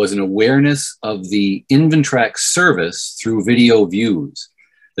objective was an awareness of the InvenTrack service through video views.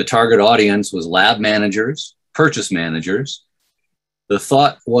 The target audience was lab managers, purchase managers. The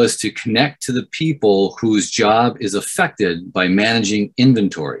thought was to connect to the people whose job is affected by managing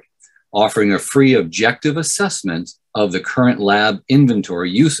inventory, offering a free objective assessment of the current lab inventory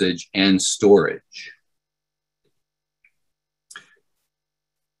usage and storage.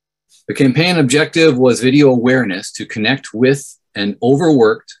 The campaign objective was video awareness to connect with an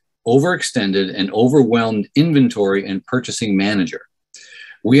overworked, overextended, and overwhelmed inventory and purchasing manager.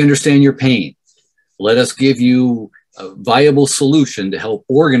 We understand your pain. Let us give you a viable solution to help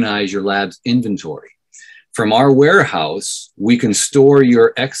organize your lab's inventory. From our warehouse, we can store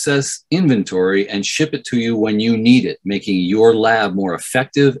your excess inventory and ship it to you when you need it, making your lab more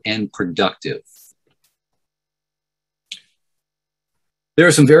effective and productive. There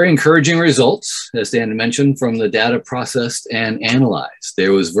are some very encouraging results, as Dan mentioned, from the data processed and analyzed.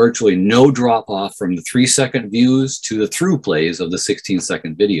 There was virtually no drop-off from the 3-second views to the through plays of the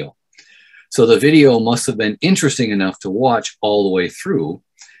 16-second video. So the video must have been interesting enough to watch all the way through.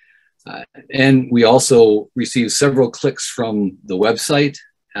 And we also received several clicks from the website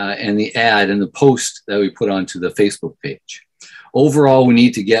and the ad and the post that we put onto the Facebook page. Overall, we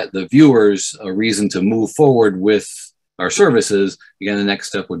need to get the viewers a reason to move forward with our services. Again, the next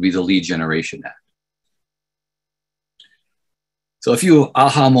step would be the lead generation ad. So a few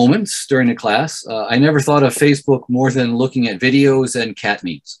aha moments during the class. I never thought of Facebook more than looking at videos and cat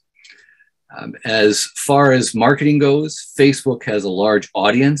memes. As far as marketing goes, Facebook has a large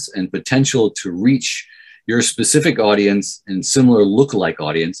audience and potential to reach your specific audience and similar lookalike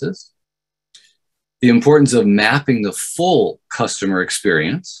audiences. The importance of mapping the full customer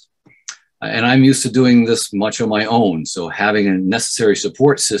experience. And I'm used to doing this much on my own, so having a necessary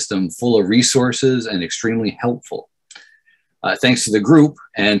support system full of resources and extremely helpful. Thanks to the group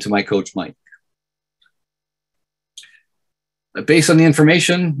and to my coach, Mike. Based on the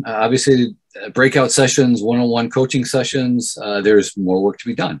information, obviously breakout sessions, one-on-one coaching sessions, there's more work to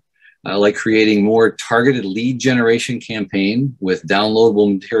be done. Like creating more targeted lead generation campaign with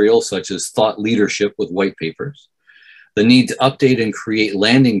downloadable material such as thought leadership with white papers. The need to update and create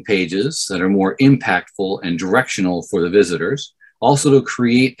landing pages that are more impactful and directional for the visitors. Also to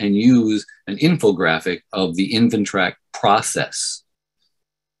create and use an infographic of the InvenTrack process.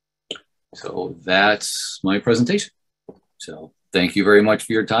 So that's my presentation. So thank you very much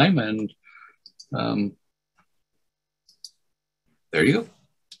for your time, and there you go.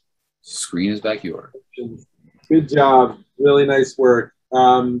 Screen is back yours. Good job. Really nice work.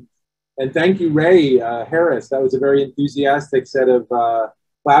 And thank you, Ray Harris. That was a very enthusiastic set of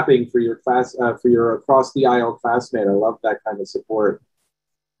clapping for your class, for your across the aisle classmate. I love that kind of support.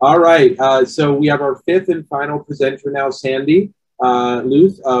 All right, so we have our fifth and final presenter now, Sandy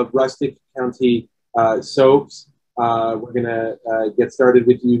Luth of Rustic County Soaps. We're gonna get started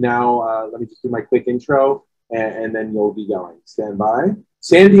with you now. Let me just do my quick intro and then you'll be going. Stand by.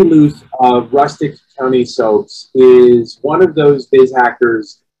 Sandy Luth of Rustic County Soaps is one of those biz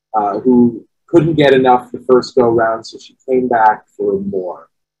hackers who couldn't get enough the first go round, so she came back for more.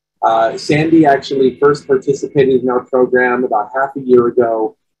 Sandy actually first participated in our program about half a year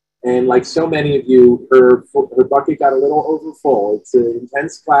ago, and like so many of you, her bucket got a little overfull. It's an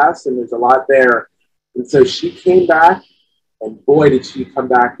intense class and there's a lot there. And so she came back, and boy, did she come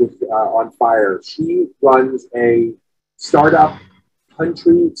back with on fire. She runs a startup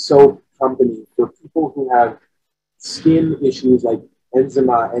country soap company for people who have skin issues like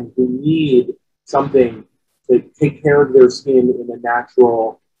eczema and who need something to take care of their skin in a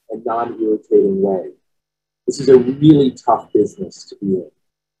natural and non-irritating way. This is a really tough business to be in.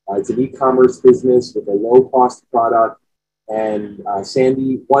 It's an e-commerce business with a low-cost product, and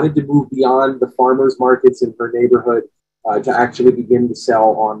Sandy wanted to move beyond the farmers markets in her neighborhood to actually begin to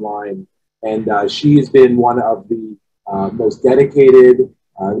sell online. And she has been one of the most dedicated,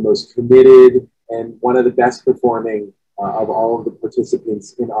 the most committed, and one of the best performing of all of the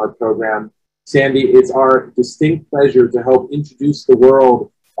participants in our program. Sandy, it's our distinct pleasure to help introduce the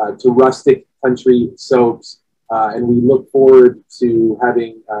world to Rustic Country Soaps, and we look forward to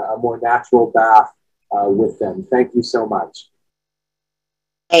having a more natural bath with them. Thank you so much.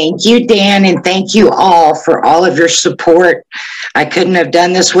 Thank you, Dan, and thank you all for all of your support. I couldn't have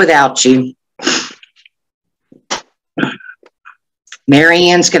done this without you. Mary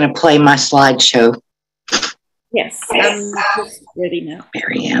Ann's going to play my slideshow. Yes, I'm just ready now.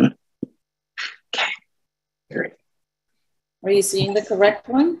 Mary Ann. Okay. Here it is. Are you seeing the correct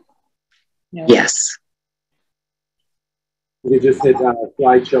one? No. Yes. You could just hit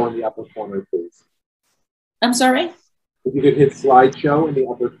slideshow in the upper corner, please. I'm sorry? If you could hit slideshow in the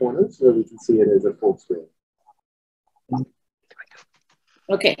upper corner so we can see it as a full screen.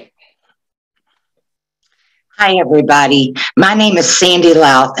 Okay. Hi, everybody. My name is Sandy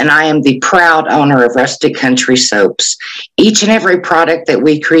Louth, and I am the proud owner of Rustic Country Soaps. Each and every product that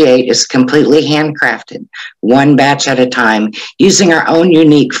we create is completely handcrafted, one batch at a time, using our own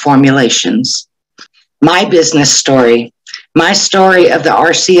unique formulations. My business story. My story of the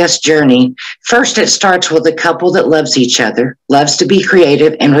RCS journey. First, it starts with a couple that loves each other, loves to be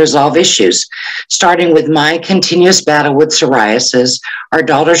creative and resolve issues, starting with my continuous battle with psoriasis, our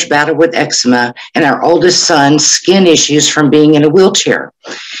daughter's battle with eczema, and our oldest son's skin issues from being in a wheelchair.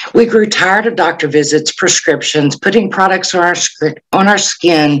 We grew tired of doctor visits, prescriptions, putting products on our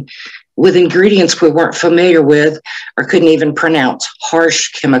skin with ingredients we weren't familiar with or couldn't even pronounce, harsh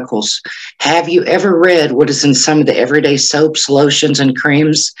chemicals. Have you ever read what is in some of the everyday soaps, lotions, and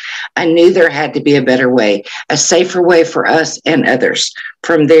creams? I knew there had to be a better way, a safer way for us and others.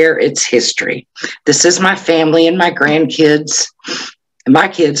 From there, it's history. This is my family and my grandkids, my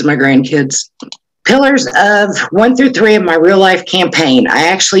kids, my grandkids. Pillars of 1 through 3 of my real life campaign. I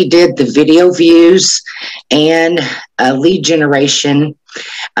actually did the video views and lead generation.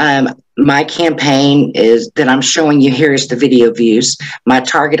 My campaign is that I'm showing you here is the video views. My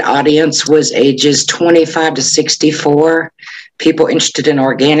target audience was ages 25 to 64, people interested in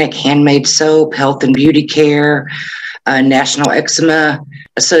organic handmade soap, health and beauty care, National Eczema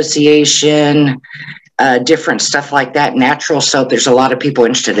Association, different stuff like that, natural soap. There's a lot of people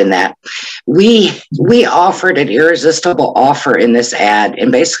interested in that. We offered an irresistible offer in this ad,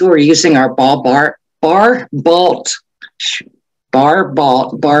 and basically we're using our bar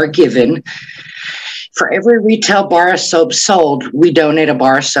given. For every retail bar of soap sold, we donate a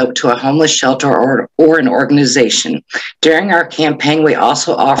bar of soap to a homeless shelter or an organization. During our campaign, we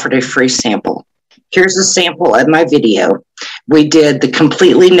also offered a free sample. Here's a sample of my video. We did the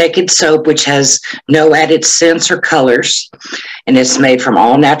completely naked soap, which has no added scents or colors, and it's made from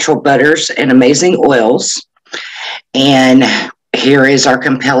all natural butters and amazing oils. And here is our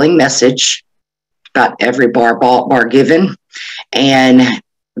compelling message about every bar given. And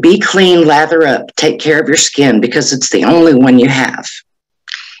be clean, lather up, take care of your skin because it's the only one you have.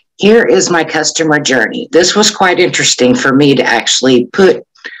 Here is my customer journey. This was quite interesting for me to actually put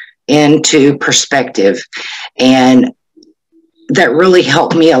into perspective, and that really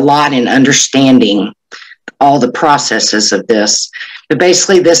helped me a lot in understanding all the processes of this. But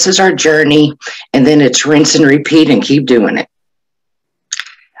basically, this is our journey, and then it's rinse and repeat and keep doing it.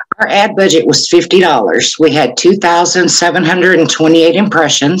 Our ad budget was $50. We had 2,728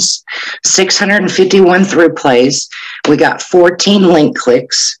 impressions, 651 through plays. We got 14 link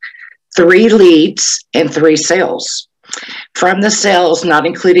clicks, 3 leads, and 3 sales. From the sales, not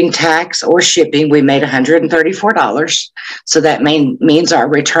including tax or shipping, we made $134. So that means our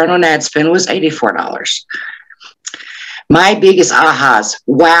return on ad spend was $84. My biggest ahas,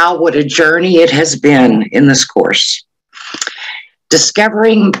 wow, what a journey it has been in this course.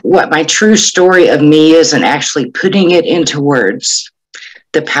 Discovering what my true story of me is and actually putting it into words.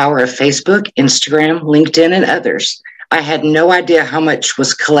 The power of Facebook, Instagram, LinkedIn, and others. I had no idea how much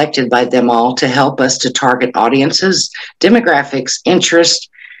was collected by them all to help us to target audiences, demographics, interest.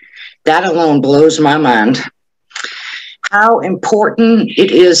 That alone blows my mind. How important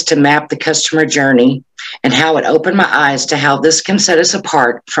it is to map the customer journey and how it opened my eyes to how this can set us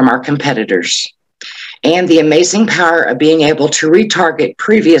apart from our competitors. And the amazing power of being able to retarget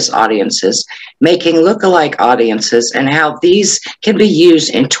previous audiences, making lookalike audiences, and how these can be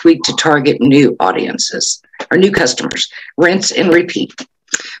used and tweaked to target new audiences or new customers. Rinse and repeat.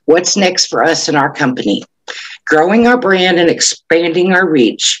 What's next for us in our company? Growing our brand and expanding our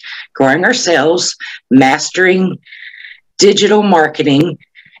reach, growing our sales, mastering digital marketing,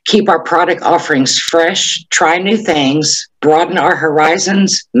 keep our product offerings fresh, try new things, broaden our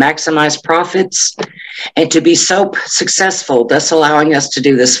horizons, maximize profits, and to be so successful, thus allowing us to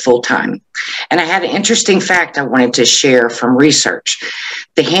do this full time. And I had an interesting fact I wanted to share from research.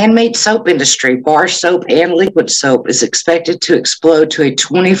 The handmade soap industry, bar soap and liquid soap, is expected to explode to a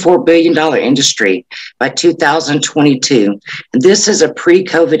 $24 billion industry by 2022. This is a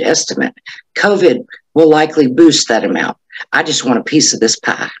pre-COVID estimate. COVID will likely boost that amount. I just want a piece of this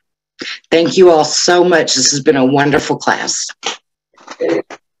pie. Thank you all so much. This has been a wonderful class.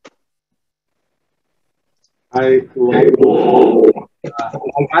 I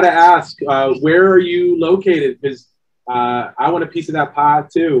gotta ask, where are you located? Because I want a piece of that pie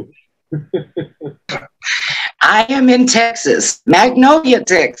too. I am in Texas, Magnolia,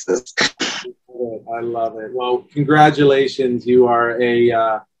 Texas. I love it. Well, congratulations. You are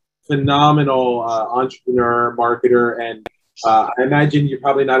a phenomenal entrepreneur, marketer, and I imagine you're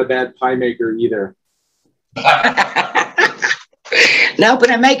probably not a bad pie maker either. No,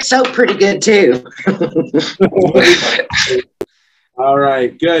 but I make soap pretty good too. All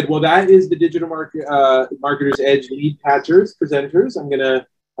right, good. Well, that is the Digital Marketers Edge lead patchers, presenters. I'm going to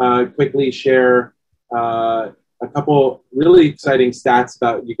quickly share a couple really exciting stats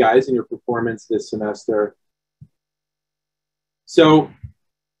about you guys and your performance this semester. So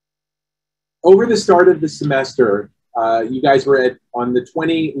over the start of the semester, you guys were on the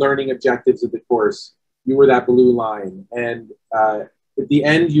 20 learning objectives of the course. You were that blue line. And at the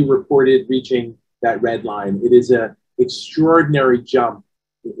end, you reported reaching that red line. It is an extraordinary jump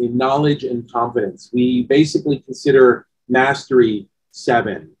in knowledge and confidence. We basically consider mastery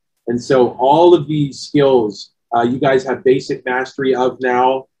 7. And so all of these skills, you guys have basic mastery of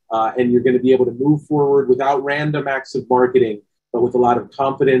now, and you're going to be able to move forward without random acts of marketing, but with a lot of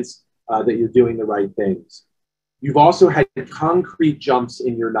confidence that you're doing the right things. You've also had concrete jumps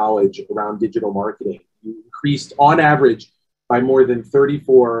in your knowledge around digital marketing. You increased on average by more than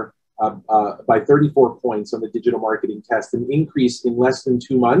 34 points on the digital marketing test, an increase in less than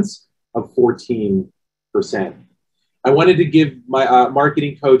 2 months of 14%. I wanted to give my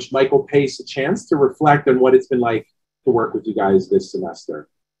marketing coach, Michael Pace, a chance to reflect on what it's been like to work with you guys this semester.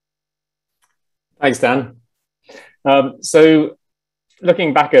 Thanks, Dan. So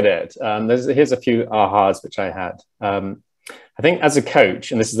looking back at it, here's a few ahas which I had. I think as a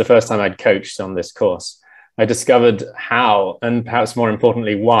coach, and this is the first time I'd coached on this course, I discovered how, and perhaps more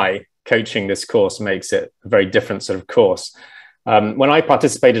importantly, why coaching this course makes it a very different sort of course. When I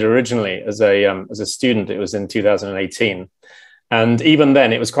participated originally as a student, it was in 2018. And even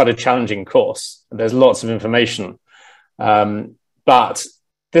then, it was quite a challenging course. There's lots of information. But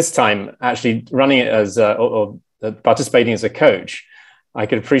this time, actually running it as, or participating as a coach, I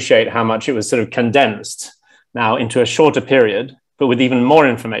could appreciate how much it was sort of condensed now into a shorter period, but with even more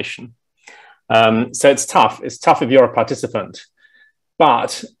information. So it's tough. It's tough if you're a participant.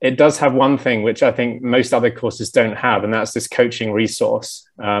 But it does have one thing which I think most other courses don't have, and that's this coaching resource.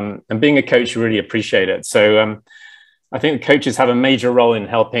 And being a coach, you really appreciate it. So I think coaches have a major role in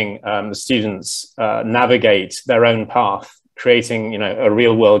helping the students navigate their own path, creating, a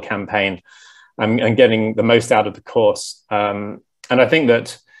real world campaign and getting the most out of the course. And I think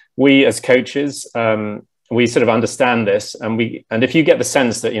that we as coaches, we sort of understand this, and if you get the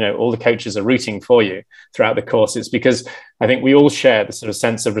sense that all the coaches are rooting for you throughout the course, it's because I think we all share the sort of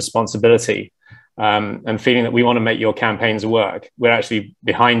sense of responsibility and feeling that we want to make your campaigns work. We're actually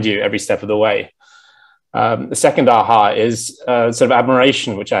behind you every step of the way. The second aha is sort of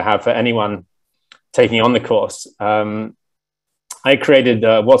admiration, which I have for anyone taking on the course. I created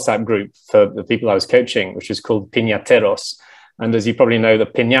a WhatsApp group for the people I was coaching, which is called Piñateros. And as you probably know, the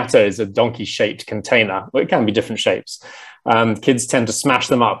piñata is a donkey-shaped container. Well, it can be different shapes. Kids tend to smash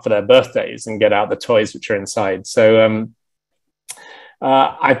them up for their birthdays and get out the toys which are inside. So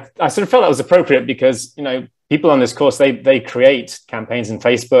I sort of felt that was appropriate because, people on this course, they create campaigns in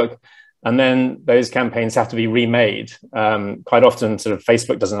Facebook, and then those campaigns have to be remade. Quite often, sort of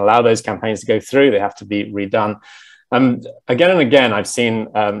Facebook doesn't allow those campaigns to go through. They have to be redone. Again and again, I've seen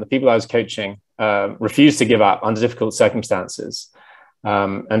the people I was coaching refuse to give up under difficult circumstances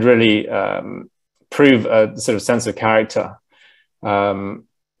and really prove a sort of sense of character. And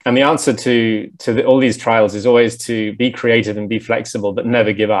the answer to all these trials is always to be creative and be flexible, but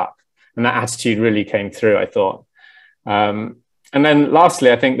never give up. And that attitude really came through, I thought. And then lastly,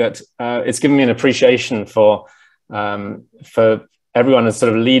 I think that it's given me an appreciation for everyone as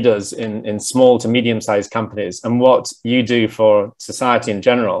sort of leaders in small to medium-sized companies and what you do for society in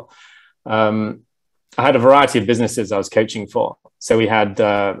general. I had a variety of businesses I was coaching for. So we had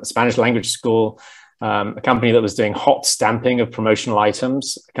a Spanish language school, a company that was doing hot stamping of promotional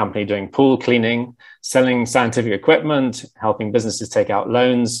items, a company doing pool cleaning, selling scientific equipment, helping businesses take out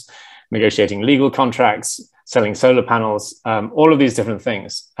loans, negotiating legal contracts, selling solar panels, all of these different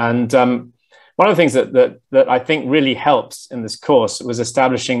things. And one of the things that I think really helps in this course was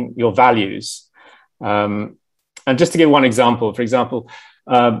establishing your values. And just to give one example, for example,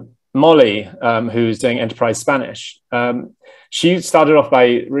 Molly, who's doing enterprise Spanish, she started off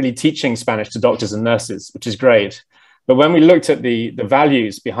by really teaching Spanish to doctors and nurses, which is great. But when we looked at the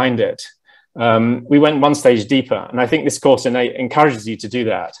values behind it, we went one stage deeper. And I think this course encourages you to do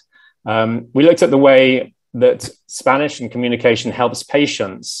that. We looked at the way that Spanish and communication helps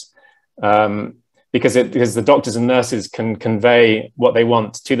patients because the doctors and nurses can convey what they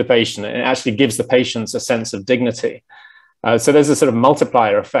want to the patient, and it actually gives the patients a sense of dignity. So there's a sort of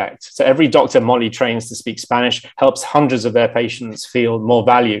multiplier effect. So every doctor Molly trains to speak Spanish helps hundreds of their patients feel more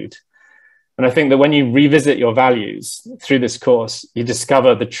valued. And I think that when you revisit your values through this course, you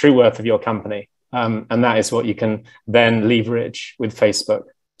discover the true worth of your company. And that is what you can then leverage with Facebook.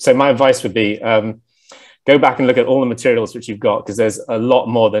 So my advice would be, go back and look at all the materials which you've got, because there's a lot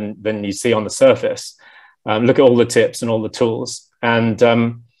more than you see on the surface. Look at all the tips and all the tools. And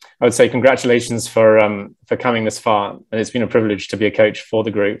I would say congratulations for coming this far. And it's been a privilege to be a coach for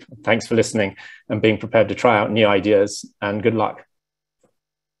the group. Thanks for listening and being prepared to try out new ideas, and good luck.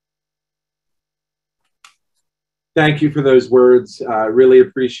 Thank you for those words. Really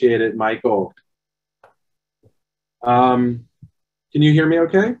appreciate it, Michael. Can you hear me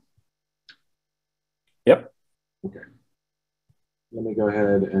okay? Yep. Okay. Let me go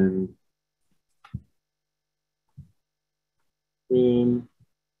ahead and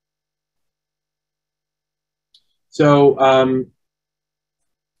so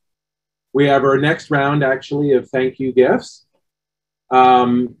we have our next round actually of thank you gifts.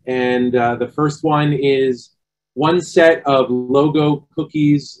 The first one is one set of logo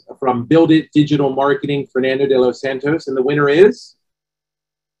cookies from Build It Digital Marketing, Fernando de los Santos, and the winner is?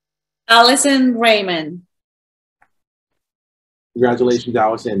 Allison Raymond. Congratulations,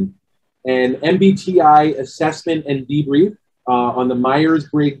 Allison. An MBTI assessment and debrief on the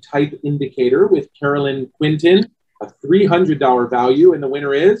Myers-Briggs Type Indicator with Carolyn Quinton, a $300 value, and the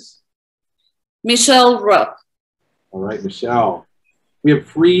winner is? Michelle Rupp. All right, Michelle. We have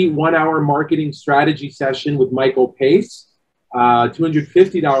free 1-hour marketing strategy session with Michael Pace,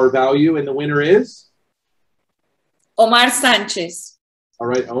 $250 value, and the winner is? Omar Sanchez. All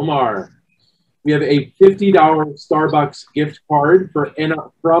right, Omar. We have a $50 Starbucks gift card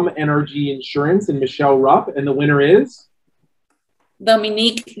from NRG Insurance and Michelle Rupp, and the winner is?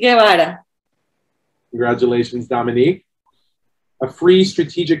 Dominique Guevara. Congratulations, Dominique. A free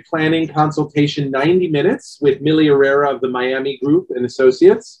strategic planning consultation, 90 minutes with Millie Herrera of the Miami Group and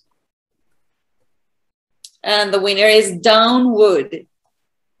Associates. And the winner is Dawn Wood.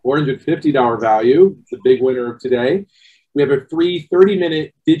 $450 value. It's the big winner of today. We have a free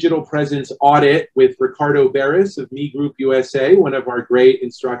 30-minute digital presence audit with Ricardo Barris of Me Group USA, one of our great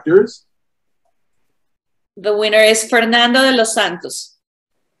instructors. The winner is Fernando de los Santos.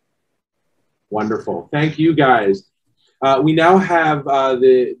 Wonderful. Thank you, guys. We now have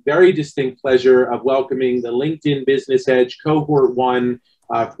the very distinct pleasure of welcoming the LinkedIn Business Edge Cohort 1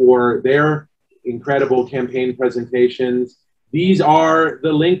 for their incredible campaign presentations. These are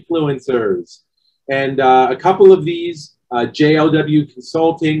the Linkfluencers. And a couple of these, JLW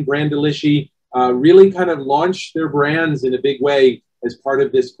Consulting, Brandalishi, really kind of launched their brands in a big way as part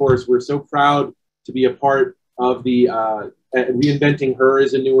of this course. We're so proud to be a part of the Reinventing Her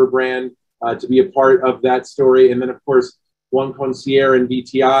is a newer brand, to be a part of that story. And then, of course, One Concierge and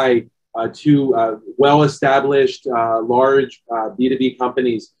VTI, two well-established, large B2B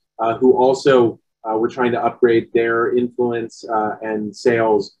companies who also were trying to upgrade their influence and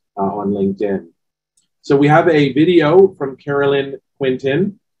sales on LinkedIn. So we have a video from Carolyn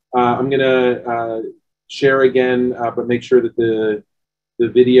Quinton. I'm going to share again, but make sure that the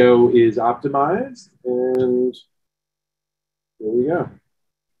video is optimized. And here we go.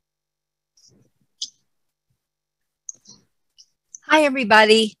 Hi,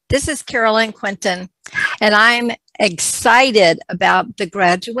 everybody. This is Carolyn Quinton, and I'm excited about the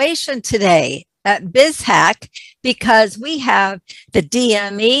graduation today at BIZHACK because we have the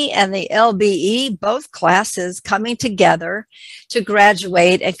DME and the LBE, both classes coming together to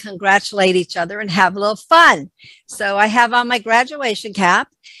graduate and congratulate each other and have a little fun. So I have on my graduation cap,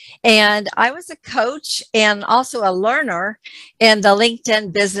 and I was a coach and also a learner in the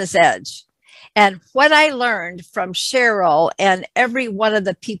LinkedIn Business Edge. And what I learned from Cheryl and every one of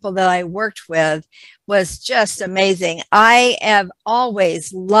the people that I worked with was just amazing. I have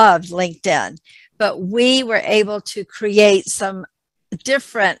always loved LinkedIn, but we were able to create some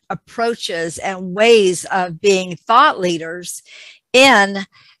different approaches and ways of being thought leaders in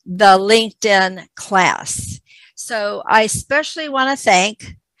the LinkedIn class. So I especially want to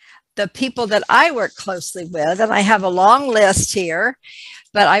thank the people that I work closely with, and I have a long list here.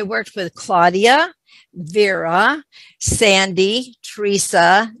 But I worked with Claudia, Vera, Sandy,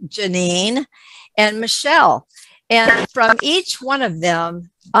 Teresa, Janine, and Michelle. And from each one of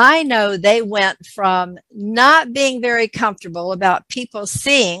them, I know they went from not being very comfortable about people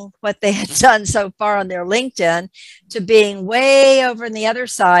seeing what they had done so far on their LinkedIn to being way over on the other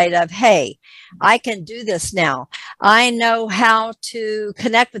side of, hey, I can do this now. I know how to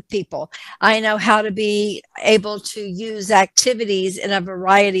connect with people. I know how to be able to use activities in a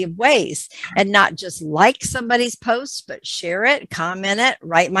variety of ways and not just like somebody's post, but share it, comment it,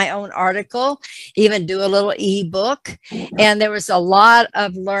 write my own article, even do a little ebook. And there was a lot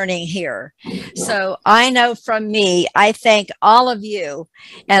of learning here. So I know from me, I thank all of you,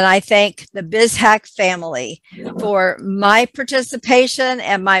 and I thank the BizHack family for my participation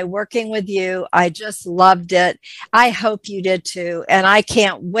and my working with you. I just loved it. I hope you did too. And I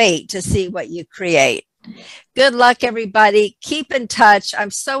can't wait to see what you create. Good luck, everybody. Keep in touch.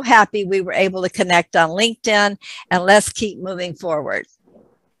 I'm so happy we were able to connect on LinkedIn, and let's keep moving forward.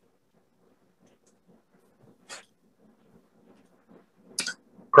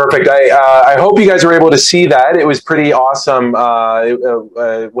 Perfect. I hope you guys were able to see that. It was pretty awesome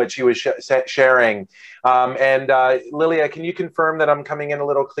what she was sharing. Lilia, can you confirm that I'm coming in a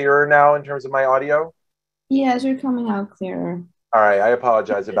little clearer now in terms of my audio? Yes, you're coming out clearer. All right. I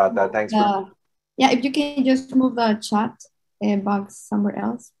apologize about that. Thanks for... Yeah, if you can just move the chat box somewhere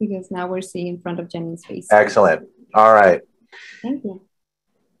else, because now we're seeing in front of Jenny's face. Excellent. All right. Thank you.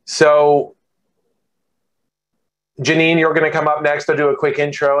 So, Janine, you're going to come up next. I'll do a quick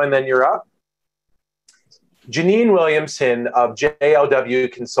intro and then you're up. Janine Williamson of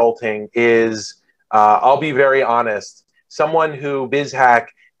JLW Consulting is, I'll be very honest, someone who BizHack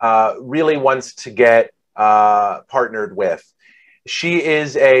really wants to get partnered with. She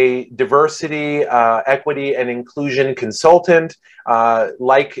is a diversity, equity, and inclusion consultant.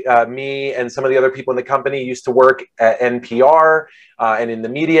 Like me and some of the other people in the company, used to work at NPR and in the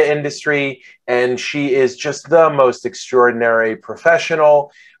media industry. And she is just the most extraordinary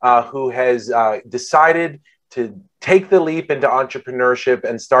professional who has decided to take the leap into entrepreneurship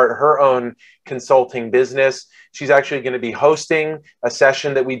and start her own consulting business. She's actually going to be hosting a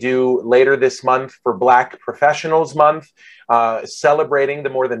session that we do later this month for Black Professionals Month, celebrating the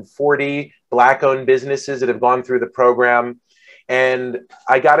more than 40 Black-owned businesses that have gone through the program. And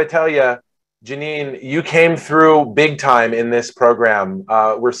I got to tell you, Janine, you came through big time in this program.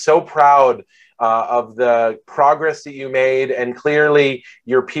 We're so proud of the progress that you made, and clearly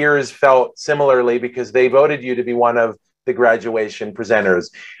your peers felt similarly because they voted you to be one of the graduation presenters.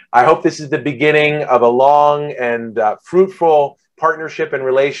 I hope this is the beginning of a long and fruitful partnership and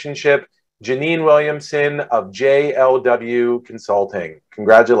relationship. Janine Williamson of JLW Consulting.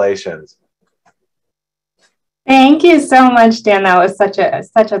 Congratulations. Thank you so much, Dan. That was such a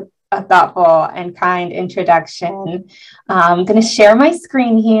thoughtful and kind introduction. I'm going to share my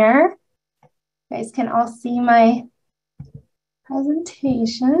screen here. You guys can all see my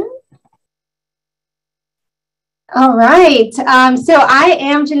presentation. All right. So I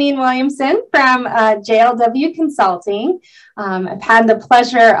am Janine Williamson from JLW Consulting. I've had the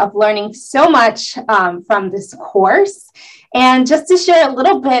pleasure of learning so much from this course. And just to share a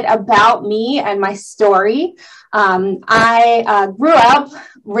little bit about me and my story, I grew up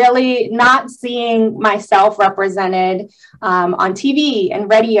really not seeing myself represented on TV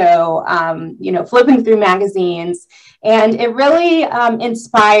and radio, flipping through magazines. And it really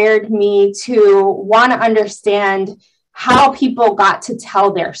inspired me to want to understand how people got to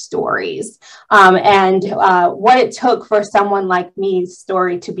tell their stories and what it took for someone like me's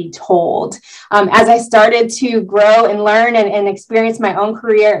story to be told. As I started to grow and learn and experience my own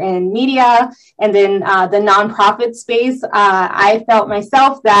career in media and then the nonprofit space, I felt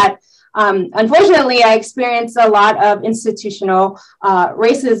myself that unfortunately I experienced a lot of institutional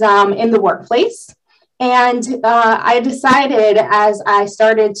racism in the workplace. And I decided, as I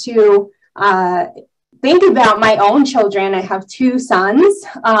started to think about my own children, I have two sons,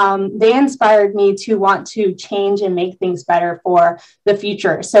 they inspired me to want to change and make things better for the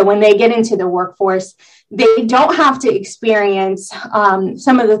future. So when they get into the workforce, they don't have to experience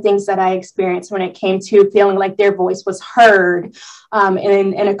some of the things that I experienced when it came to feeling like their voice was heard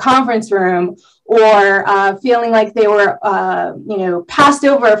in a conference room, or feeling like they were, passed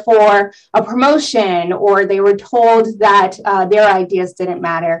over for a promotion, or they were told that their ideas didn't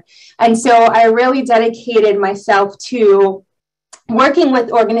matter. And so I really dedicated myself to working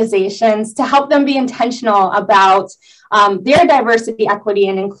with organizations to help them be intentional about their diversity, equity,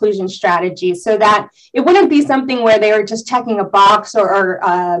 and inclusion strategies, so that it wouldn't be something where they were just checking a box or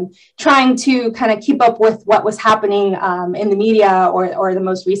trying to kind of keep up with what was happening in the media or the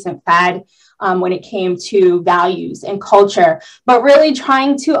most recent fad when it came to values and culture, but really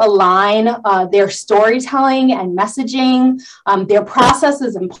trying to align their storytelling and messaging, their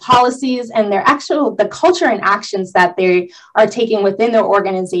processes and policies, and the culture and actions that they are taking within their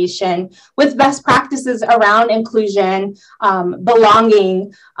organization with best practices around inclusion and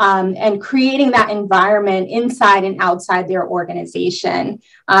belonging, and creating that environment inside and outside their organization.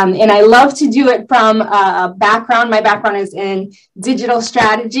 And I love to do it from a background. My background is in digital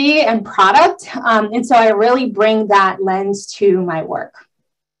strategy and product. And so I really bring that lens to my work.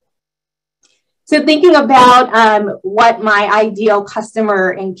 So thinking about what my ideal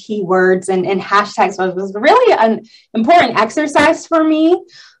customer and keywords and hashtags was really an important exercise for me.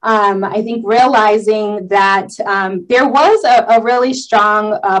 I think realizing that there was a really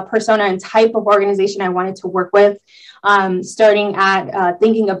strong persona and type of organization I wanted to work with, starting at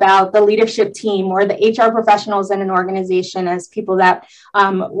thinking about the leadership team or the HR professionals in an organization as people that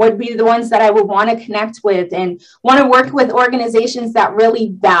would be the ones that I would want to connect with and want to work with organizations that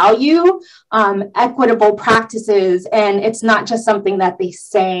really value equitable practices. And it's not just something that they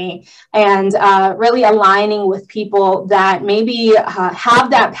say, and really aligning with people that maybe have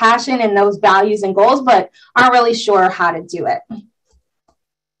that passion and those values and goals, but aren't really sure how to do it.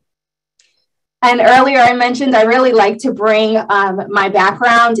 And earlier I mentioned I really like to bring my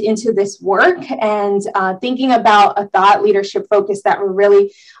background into this work, and thinking about a thought leadership focus that will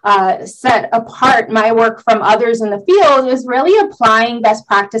really set apart my work from others in the field is really applying best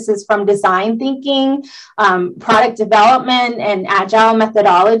practices from design thinking, product development, and agile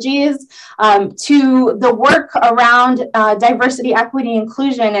methodologies to the work around diversity, equity,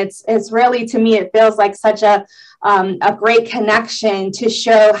 inclusion. It's really, to me, it feels like such a great connection to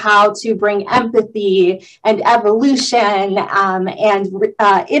show how to bring empathy and evolution and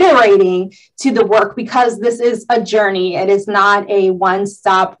iterating to the work, because this is a journey. It is not a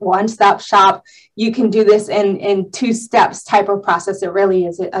one-stop shop. You can do this in 2 steps type of process. It really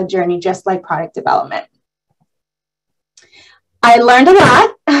is a journey, just like product development. I learned a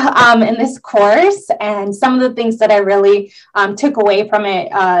lot in this course, and some of the things that I really took away from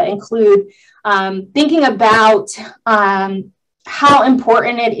it include thinking about how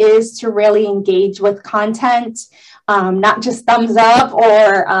important it is to really engage with content, not just thumbs up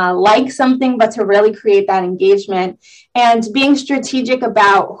or like something, but to really create that engagement, and being strategic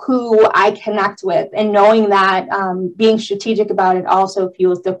about who I connect with, and knowing that being strategic about it also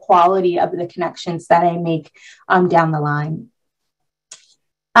fuels the quality of the connections that I make down the line.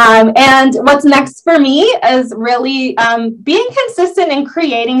 And what's next for me is really being consistent in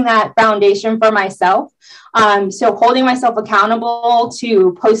creating that foundation for myself. So holding myself accountable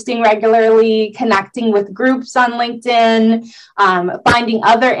to posting regularly, connecting with groups on LinkedIn, finding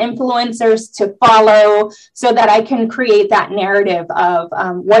other influencers to follow so that I can create that narrative of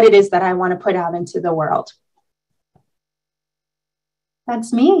what it is that I want to put out into the world.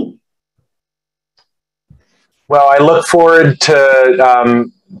 That's me. Well, I look forward to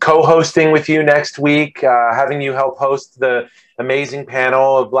co-hosting with you next week, having you help host the amazing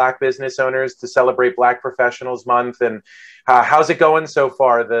panel of Black business owners to celebrate Black Professionals Month. And how's it going so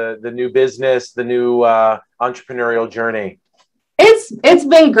far, the new business, the new entrepreneurial journey? It's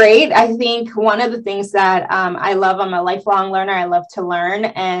been great. I think one of the things that I love, I'm a lifelong learner. I love to learn.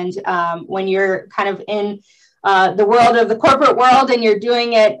 And when you're kind of in the world of the corporate world and you're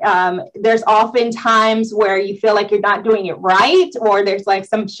doing it, there's often times where you feel like you're not doing it right, or there's like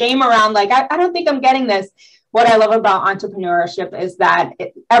some shame around, like, I don't think I'm getting this. What I love about entrepreneurship is that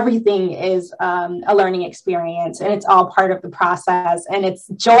everything is a learning experience, and it's all part of the process, and it's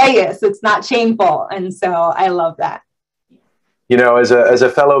joyous. It's not shameful. And so I love that. You know, as a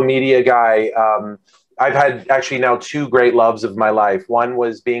fellow media guy, I've had actually now 2 great loves of my life. One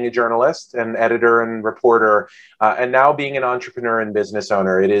was being a journalist and editor and reporter, and now being an entrepreneur and business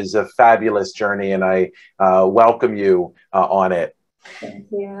owner. It is a fabulous journey, and I welcome you on it. Thank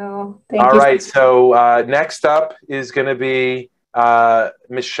you. All right, so next up is going to be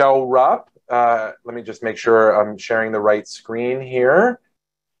Michelle Rupp. Let me just make sure I'm sharing the right screen here.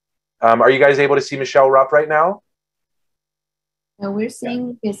 Are you guys able to see Michelle Rupp right now? No, we're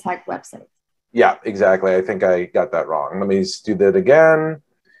seeing BIZHAC website. Yeah, exactly. I think I got that wrong. Let me do that again.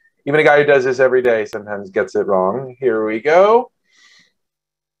 Even a guy who does this every day sometimes gets it wrong. Here we go.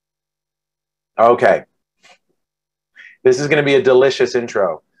 Okay. This is going to be a delicious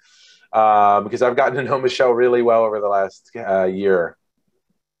intro because I've gotten to know Michelle really well over the last year.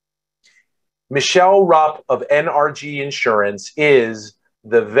 Michelle Rupp of NRG Insurance is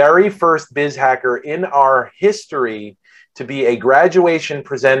the very first biz hacker in our history to be a graduation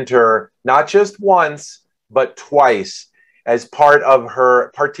presenter, not just once, but twice, as part of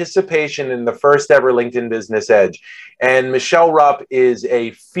her participation in the first ever LinkedIn Business Edge. And Michelle Rupp is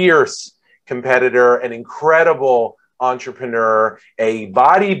a fierce competitor, an incredible entrepreneur, a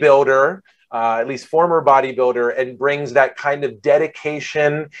bodybuilder, at least former bodybuilder, and brings that kind of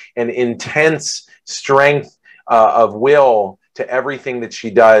dedication and intense strength of will to everything that she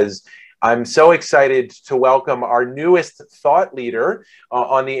does. I'm so excited to welcome our newest thought leader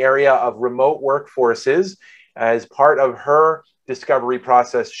on the area of remote workforces. As part of her discovery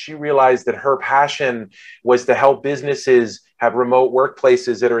process, she realized that her passion was to help businesses have remote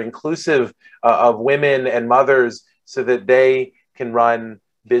workplaces that are inclusive of women and mothers so that they can run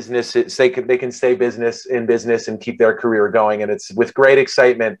businesses, they can stay in business and keep their career going. And it's with great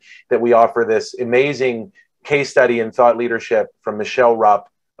excitement that we offer this amazing case study and thought leadership from Michelle Rupp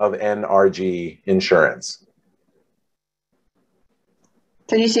of NRG Insurance.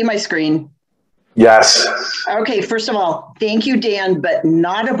 Can you see my screen? Yes. Okay, first of all, thank you, Dan, but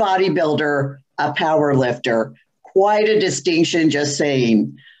not a bodybuilder, a power lifter. Quite a distinction, just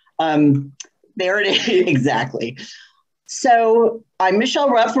saying. There it is, exactly. So I'm Michelle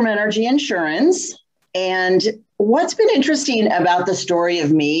Rupp from NRG Insurance. And what's been interesting about the story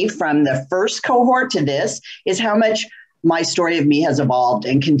of me from the first cohort to this is how much my story of me has evolved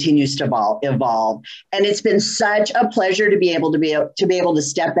and continues to evolve. And it's been such a pleasure to be able to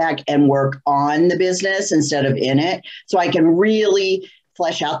step back and work on the business instead of in it. So I can really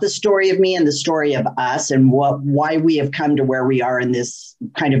flesh out the story of me and the story of us and why we have come to where we are in this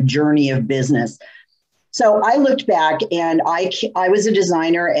kind of journey of business. So I looked back and I was a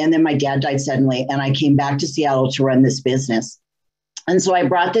designer, and then my dad died suddenly, and I came back to Seattle to run this business. And so I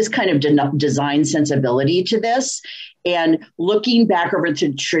brought this kind of design sensibility to this. And looking back over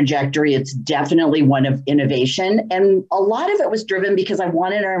the trajectory, it's definitely one of innovation. And a lot of it was driven because I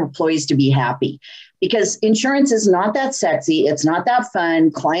wanted our employees to be happy, because insurance is not that sexy. It's not that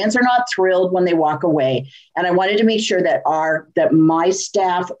fun. Clients are not thrilled when they walk away. And I wanted to make sure that my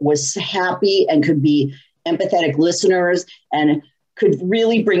staff was happy and could be empathetic listeners and could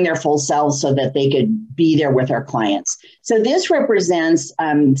really bring their full selves so that they could be there with our clients. So this represents,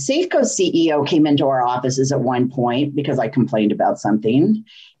 Safeco's CEO came into our offices at one point because I complained about something.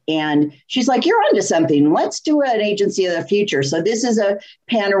 And she's like, you're onto something. Let's do an agency of the future. So this is a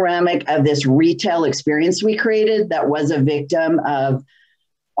panoramic of this retail experience we created that was a victim of,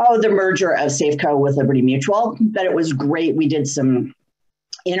 the merger of Safeco with Liberty Mutual. But it was great. We did some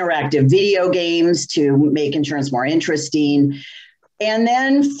interactive video games to make insurance more interesting. And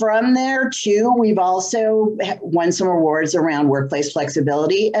then from there too, we've also won some awards around workplace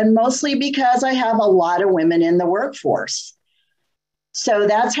flexibility, and mostly because I have a lot of women in the workforce. So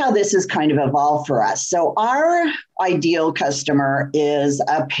that's how this has kind of evolved for us. So our ideal customer is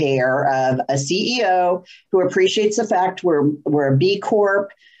a pair of a CEO who appreciates the fact we're a B Corp.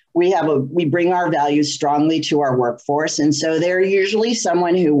 We bring our values strongly to our workforce. And so they're usually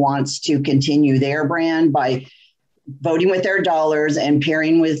someone who wants to continue their brand by voting with their dollars and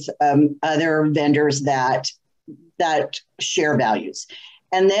pairing with other vendors that share values.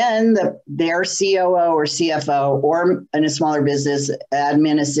 And then their COO or CFO, or in a smaller business,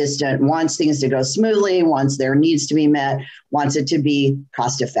 admin assistant, wants things to go smoothly, wants their needs to be met, wants it to be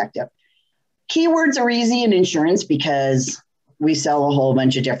cost effective. Keywords are easy in insurance because we sell a whole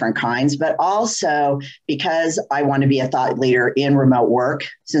bunch of different kinds, but also because I want to be a thought leader in remote work,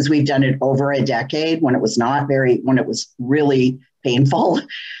 since we've done it over a decade when it was really painful.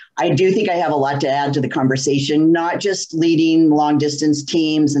 I do think I have a lot to add to the conversation, not just leading long distance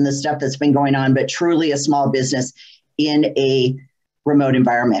teams and the stuff that's been going on, but truly a small business in a remote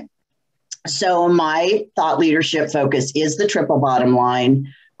environment. So my thought leadership focus is the triple bottom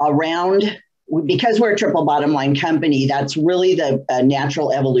line around. Because we're a triple bottom line company, that's really the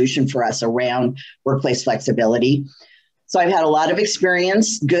natural evolution for us around workplace flexibility. So I've had a lot of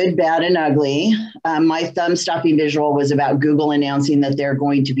experience, good, bad, and ugly. My thumb stopping visual was about Google announcing that they're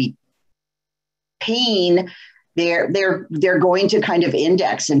going to be paying, they're going to kind of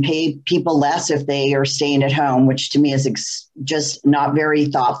index and pay people less if they are staying at home, which to me is just not very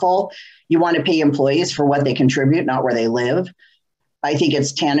thoughtful. You want to pay employees for what they contribute, not where they live. I think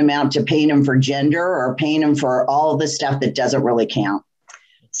it's tantamount to paying them for gender or paying them for all the stuff that doesn't really count.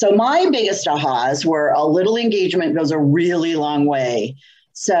 So my biggest ahas were a little engagement goes a really long way.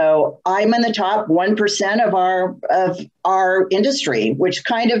 So I'm in the top 1% of our industry, which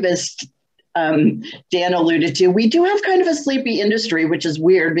kind of is, Dan alluded to. We do have kind of a sleepy industry, which is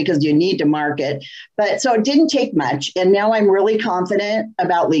weird because you need to market. But so it didn't take much. And now I'm really confident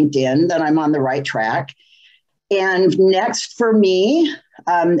about LinkedIn that I'm on the right track. And next for me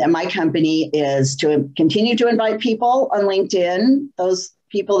and my company is to continue to invite people on LinkedIn. Those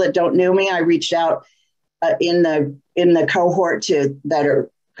people that don't know me, I reached out in the cohort that are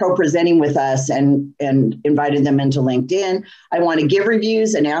co-presenting with us and invited them into LinkedIn. I want to give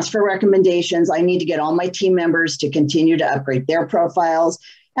reviews and ask for recommendations. I need to get all my team members to continue to upgrade their profiles,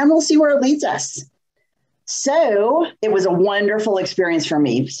 and we'll see where it leads us. So it was a wonderful experience for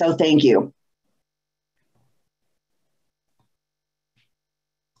me. So thank you.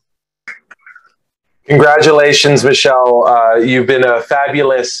 Congratulations, Michelle. You've been a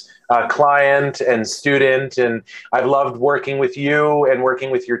fabulous client and student, and I've loved working with you and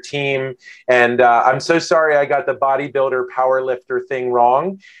working with your team. And I'm so sorry I got the bodybuilder powerlifter thing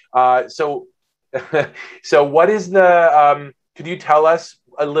wrong. So what is the, could you tell us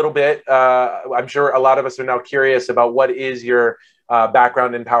a little bit? I'm sure a lot of us are now curious about what is your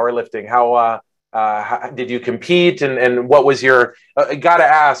background in powerlifting. How did you compete, and what was your, gotta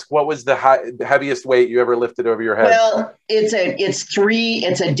ask, what was the heaviest weight you ever lifted over your head? Well, it's a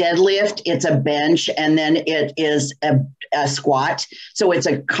deadlift, it's a bench, and then it is a squat. So it's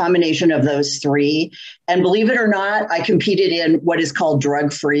a combination of those three. And believe it or not, I competed in what is called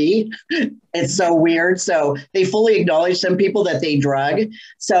drug-free. It's so weird. So they fully acknowledge, some people, that they drug.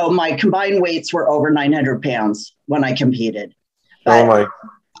 So my combined weights were over 900 pounds when I competed. But, oh my.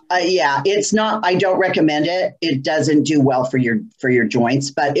 Yeah, it's not, I don't recommend it. It doesn't do well for your joints,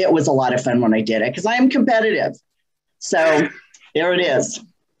 but it was a lot of fun when I did it because I am competitive. So there it is.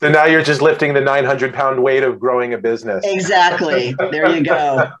 So now you're just lifting the 900-pound weight of growing a business. Exactly. There you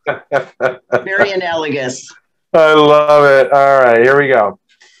go. Very analogous. I love it. All right, here we go.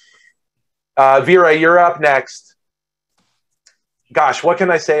 Vera, you're up next. Gosh, what can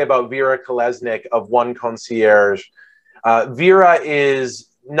I say about Vera Kolesnik of One Concierge? Vera is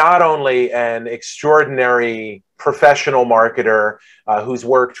not only an extraordinary professional marketer who's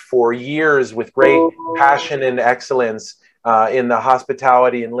worked for years with great passion and excellence in the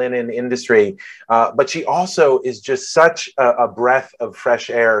hospitality and linen industry, but she also is just such a breath of fresh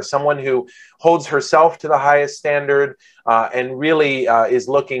air, someone who holds herself to the highest standard and really is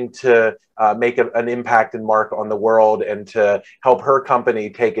looking to make an impact and mark on the world and to help her company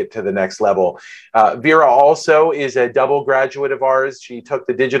take it to the next level. Vera also is a double graduate of ours. She took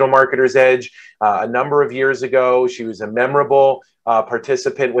the Digital Marketer's Edge a number of years ago. She was a memorable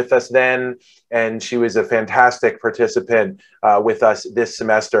participant with us then, and she was a fantastic participant with us this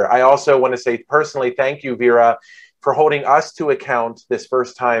semester. I also want to say personally, thank you, Vera, for holding us to account this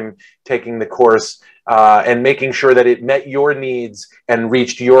first time taking the course and making sure that it met your needs and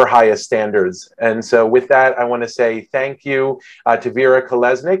reached your highest standards. And so with that, I want to say thank you to Vera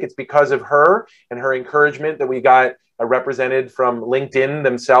Kolesnik. It's because of her and her encouragement that we got represented from LinkedIn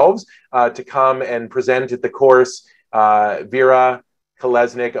themselves to come and present at the course. Vera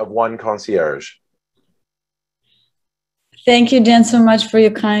Kolesnik of One Concierge. Thank you, Dan, so much for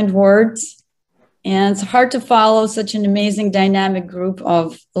your kind words. And it's hard to follow such an amazing dynamic group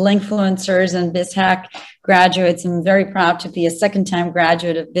of influencers and BizHack graduates. I'm very proud to be a second-time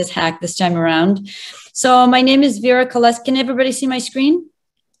graduate of BizHack this time around. So my name is Vera Kolesnik. Can everybody see my screen?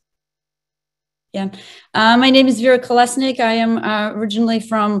 Yeah. My name is Vera Kolesnik. I am originally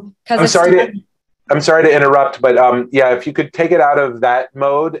from Kazakhstan. I'm sorry to interrupt, but yeah, if you could take it out of that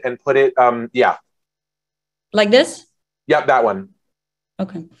mode and put it, yeah. Like this? Yep, that one.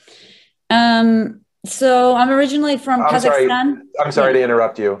 Okay. So I'm originally from Kazakhstan. I'm sorry to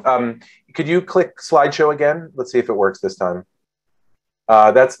interrupt you. Could you click slideshow again? Let's see if it works this time.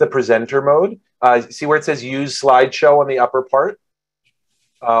 That's the presenter mode. See where it says use slideshow on the upper part?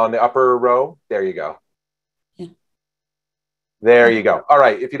 On the upper row? There you go. Yeah. There you go. All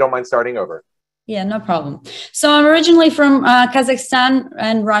right, if you don't mind starting over. Yeah, no problem. So I'm originally from Kazakhstan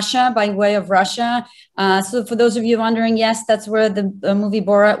and Russia, by way of Russia. So for those of you wondering, yes, that's where the movie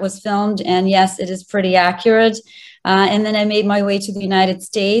Borat was filmed. And yes, it is pretty accurate. And then I made my way to the United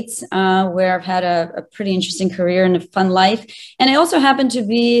States, where I've had a pretty interesting career and a fun life. And I also happen to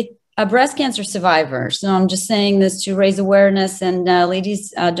be a breast cancer survivor. So I'm just saying this to raise awareness. And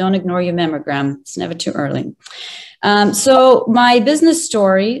ladies, don't ignore your mammogram. It's never too early. So my business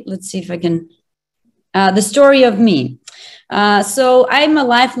story, let's see if I can... the story of me. So I'm a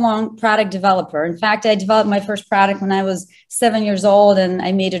lifelong product developer. In fact, I developed my first product when I was 7 years old, and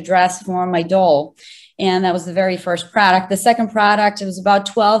I made a dress for my doll. And that was the very first product. The second product, it was about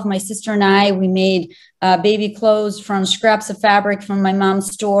 12. My sister and I, we made baby clothes from scraps of fabric from my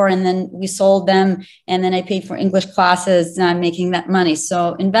mom's store, and then we sold them. And then I paid for English classes, making that money.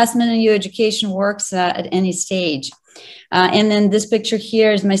 So investment in your education works at any stage. And then this picture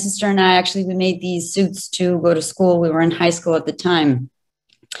here is my sister and I. Actually, we made these suits to go to school. We were in high school at the time.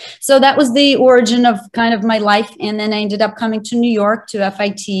 So that was the origin of kind of my life. And then I ended up coming to New York to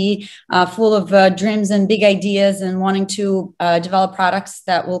FIT, full of dreams and big ideas and wanting to develop products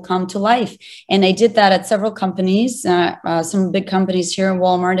that will come to life. And I did that at several companies, some big companies here,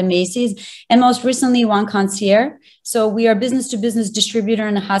 Walmart and Macy's, and most recently One Concierge. So we are business to business distributor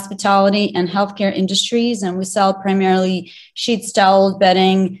in the hospitality and healthcare industries. And we sell primarily sheets, towels,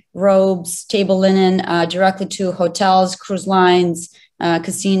 bedding, robes, table linen directly to hotels, cruise lines,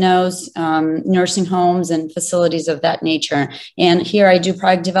 casinos, nursing homes, and facilities of that nature. And here I do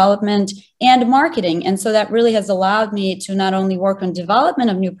product development and marketing. And so that really has allowed me to not only work on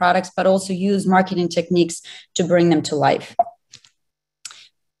development of new products, but also use marketing techniques to bring them to life.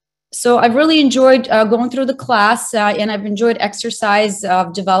 So I've really enjoyed going through the class and I've enjoyed exercise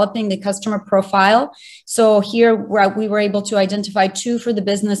of developing the customer profile. So here we were able to identify 2 for the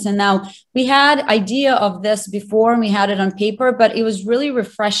business. And now we had idea of this before and we had it on paper, but it was really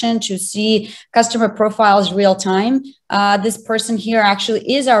refreshing to see customer profiles real time. This person here actually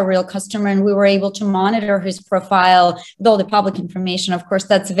is our real customer and we were able to monitor his profile with all the public information, of course,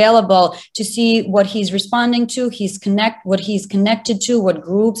 that's available to see what he's responding to, what he's connected to, what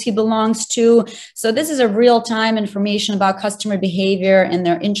groups he belongs to. So this is a real-time information about customer behavior and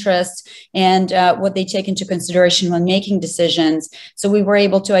their interests and what they take into consideration when making decisions. So we were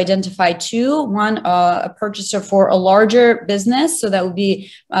able to identify 2, one, a purchaser for a larger business. So that would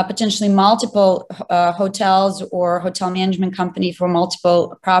be potentially multiple hotels or hotel management company for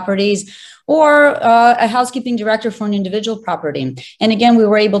multiple properties, or a housekeeping director for an individual property. And again, we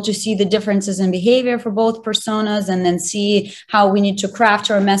were able to see the differences in behavior for both personas and then see how we need to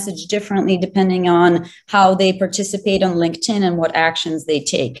craft our message differently depending on how they participate on LinkedIn and what actions they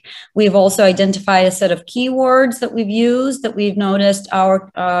take. We've also identified a set of keywords that we've used that we've noticed our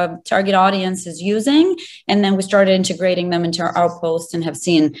target audience is using. And then we started integrating them into our posts and have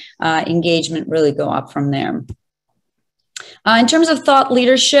seen engagement really go up from there. In terms of thought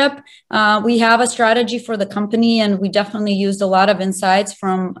leadership, we have a strategy for the company and we definitely used a lot of insights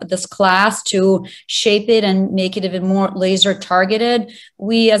from this class to shape it and make it even more laser targeted.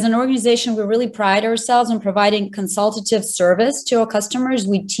 We, as an organization, we really pride ourselves on providing consultative service to our customers.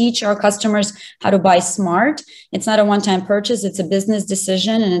 We teach our customers how to buy smart. It's not a one-time purchase, it's a business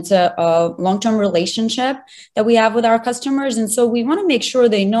decision and it's a long-term relationship that we have with our customers. And so we want to make sure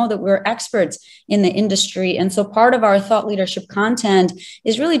they know that we're experts in the industry. And so part of our thought leadership content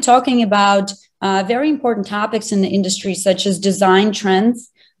is really talking about very important topics in the industry, such as design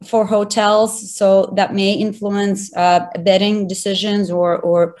trends for hotels. So that may influence bedding decisions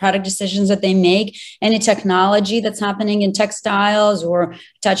or product decisions that they make, any technology that's happening in textiles or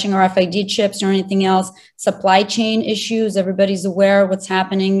touching RFID chips or anything else, supply chain issues. Everybody's aware of what's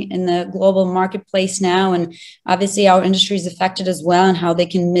happening in the global marketplace now. And obviously our industry is affected as well and how they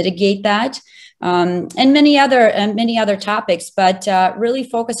can mitigate that. And many other topics, but really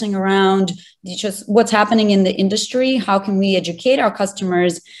focusing around just what's happening in the industry. How can we educate our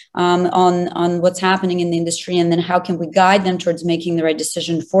customers on what's happening in the industry, and then how can we guide them towards making the right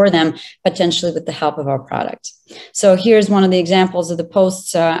decision for them, potentially with the help of our product. So here's one of the examples of the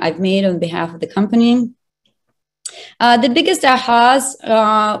posts I've made on behalf of the company. The biggest ahas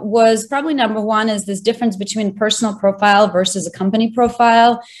was probably number one is this difference between personal profile versus a company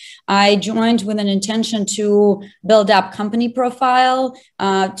profile. I joined with an intention to build up company profile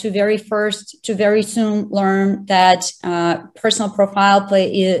to very soon learn that personal profile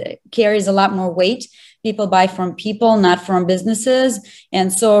carries a lot more weight. People buy from people, not from businesses.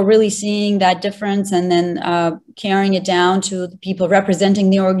 And so really seeing that difference and then carrying it down to the people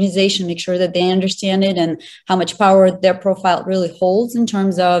representing the organization, make sure that they understand it and how much power their profile really holds in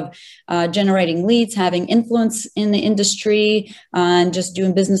terms of generating leads, having influence in the industry, and just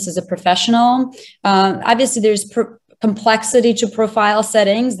doing business as a professional. Obviously, there's complexity to profile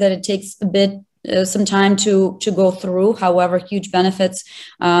settings that it takes a bit some time to go through. However, huge benefits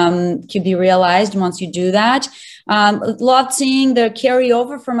can be realized once you do that. Love seeing the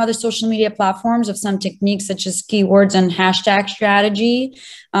carryover from other social media platforms of some techniques such as keywords and hashtag strategy.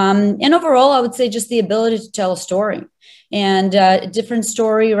 And overall, I would say just the ability to tell a story. And a different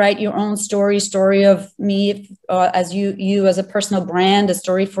story, right? Your own story of me as you as a personal brand, a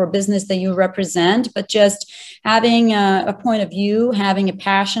story for a business that you represent, but just having a point of view, having a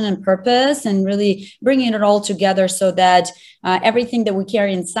passion and purpose, and really bringing it all together so that everything that we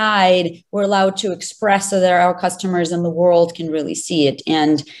carry inside, we're allowed to express so that our customers and the world can really see it.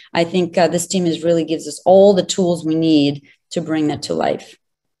 And I think this team really gives us all the tools we need to bring that to life.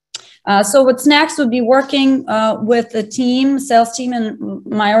 So what's next would be working with the team, sales team, and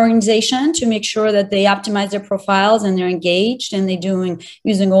my organization to make sure that they optimize their profiles and they're engaged and they're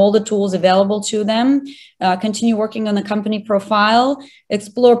using all the tools available to them. Continue working on the company profile,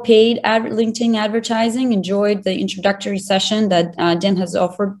 explore paid LinkedIn advertising. Enjoyed the introductory session that Dan has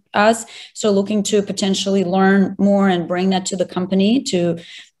offered us. So looking to potentially learn more and bring that to the company to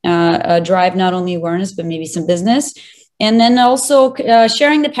drive not only awareness, but maybe some business. And then also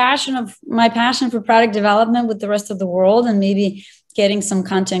sharing my passion for product development with the rest of the world and maybe getting some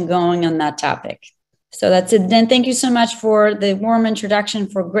content going on that topic. So that's it. Dan, thank you so much for the warm introduction,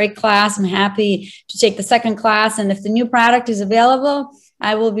 for a great class. I'm happy to take the second class. And if the new product is available,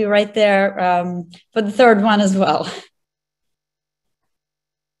 I will be right there for the third one as well.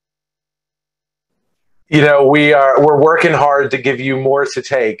 You know, we're working hard to give you more to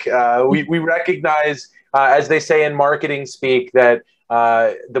take. We recognize, as they say in marketing speak, that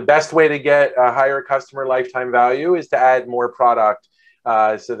the best way to get a higher customer lifetime value is to add more product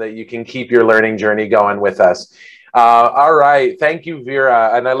so that you can keep your learning journey going with us. All right. Thank you,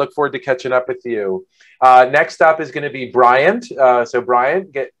 Vera. And I look forward to catching up with you. Next up is going to be Bryant. So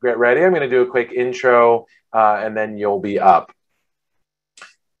Bryant, get ready. I'm going to do a quick intro and then you'll be up.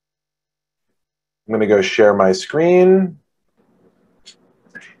 I'm going to go share my screen.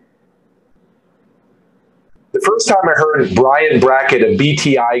 The first time I heard Brian Brackett of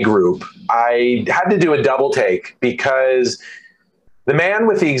BTI Group, I had to do a double take because the man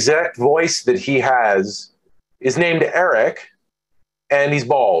with the exact voice that he has is named Eric, and he's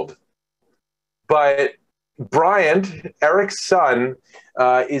bald. But Bryant, Eric's son,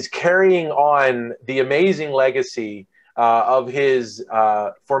 is carrying on the amazing legacy of his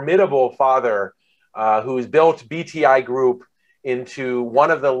formidable father, who's built BTI Group into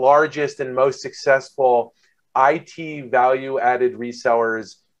one of the largest and most successful IT value-added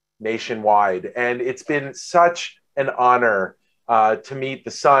resellers nationwide. And it's been such an honor to meet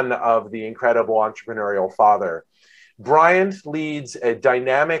the son of the incredible entrepreneurial father. Bryant leads a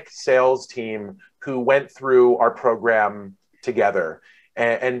dynamic sales team who went through our program together.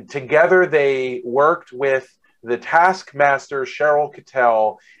 And together they worked with the taskmaster, Cheryl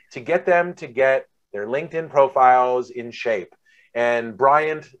Cattell, to get them to get their LinkedIn profiles in shape. And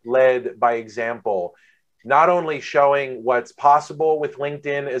Bryant led by example, not only showing what's possible with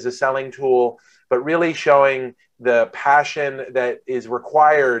LinkedIn as a selling tool, but really showing the passion that is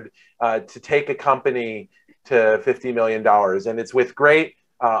required to take a company to $50 million. And it's with great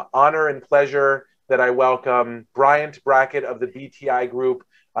honor and pleasure that I welcome Bryant Brackett of the BTI Group,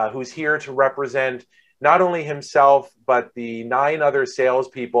 who's here to represent not only himself, but the 9 other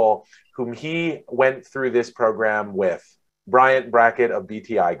salespeople whom he went through this program with. Bryant Brackett of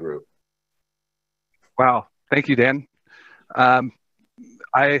BTI Group. Wow. Thank you, Dan. I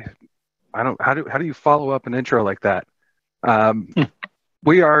don't, how do you follow up an intro like that? I'm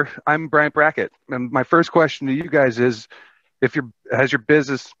Bryant Brackett. And my first question to you guys is, has your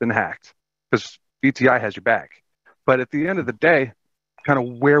business been hacked? Because BTI has your back. But at the end of the day, kind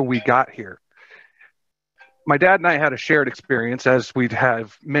of where we got here. My dad and I had a shared experience, as we'd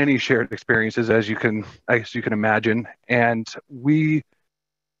have many shared experiences, as you can imagine, and we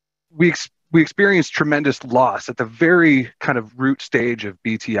experienced tremendous loss at the very kind of root stage of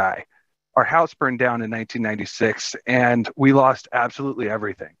BTI. Our house burned down in 1996, and we lost absolutely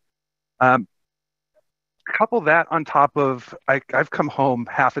everything. Couple that on top of I've come home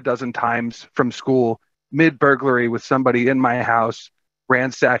half a dozen times from school, mid-burglary, with somebody in my house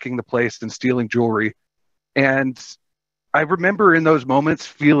ransacking the place and stealing jewelry. And I remember in those moments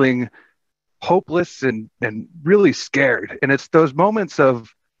feeling hopeless and really scared. And it's those moments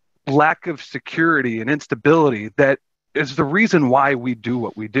of lack of security and instability that is the reason why we do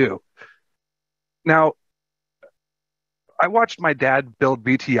what we do. Now, I watched my dad build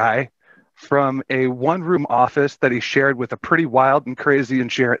BTI from a one-room office that he shared with a pretty wild and crazy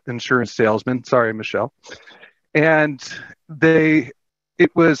insurance salesman. Sorry, Michelle. And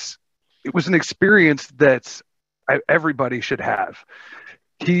it was an experience that everybody should have.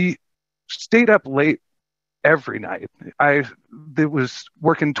 He stayed up late every night. I was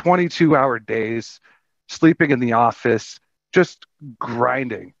working 22-hour days, sleeping in the office, just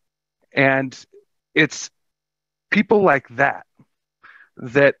grinding. And it's people like that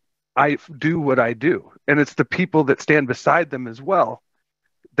I do what I do. And it's the people that stand beside them as well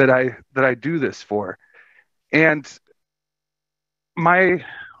that I do this for. And my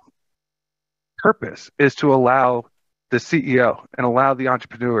purpose is to allow the CEO and allow the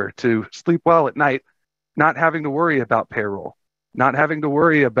entrepreneur to sleep well at night, not having to worry about payroll, not having to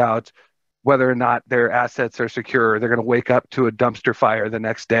worry about whether or not their assets are secure, or they're going to wake up to a dumpster fire the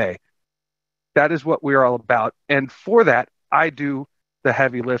next day. That is what we're all about. And for that, I do the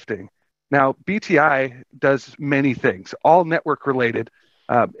heavy lifting. Now, BTI does many things, all network related,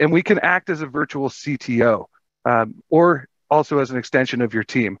 and we can act as a virtual CTO or also as an extension of your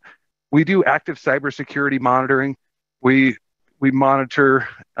team. We do active cybersecurity monitoring. We monitor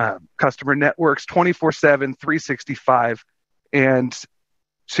customer networks 24/7, 365, and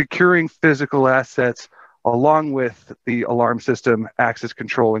securing physical assets along with the alarm system, access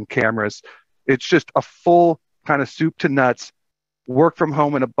control, and cameras. It's just a full kind of soup to nuts, work from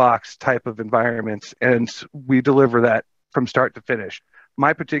home in a box type of environment, and we deliver that from start to finish.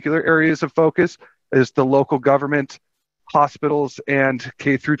 My particular areas of focus is the local government, hospitals, and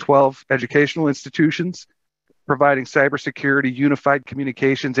K through 12 educational institutions, providing cybersecurity, unified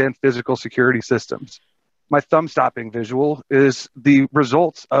communications, and physical security systems. My thumb-stopping visual is the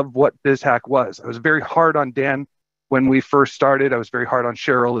results of what BizHack was. I was very hard on Dan when we first started. I was very hard on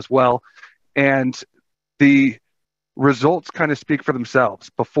Cheryl as well. And the results kind of speak for themselves.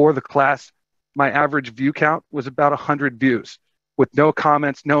 Before the class, my average view count was about 100 views with no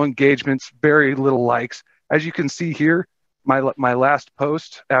comments, no engagements, very little likes. As you can see here, my last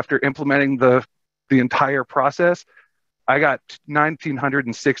post after implementing the entire process, I got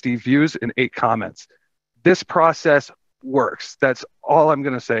 1,960 views and 8 comments. This process works. That's all I'm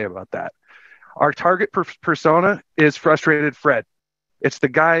going to say about that. Our target persona is Frustrated Fred. It's the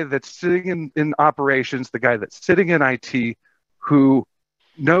guy that's sitting in operations, the guy that's sitting in IT, who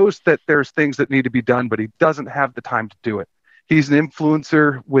knows that there's things that need to be done, but he doesn't have the time to do it. He's an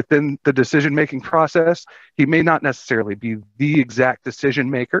influencer within the decision-making process. He may not necessarily be the exact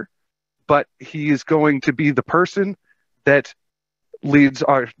decision maker, but he is going to be the person that leads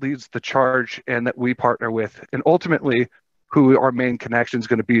the charge and that we partner with, and ultimately who our main connection is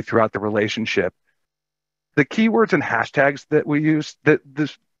going to be throughout the relationship. The keywords and hashtags that we use,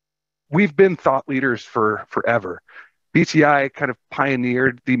 we've been thought leaders for forever. BTI kind of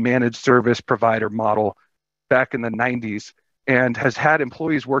pioneered the managed service provider model back in the 90s and has had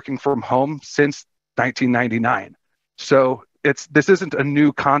employees working from home since 1999. So this isn't a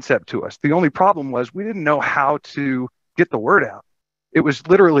new concept to us. The only problem was we didn't know how to get the word out. It was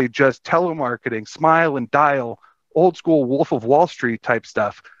literally just telemarketing, smile and dial, old school Wolf of Wall Street type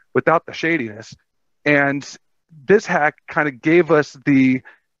stuff without the shadiness. And BizHack kind of gave us the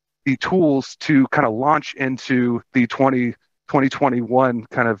tools to kind of launch into the 2021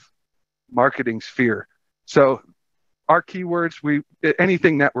 kind of marketing sphere. So our keywords,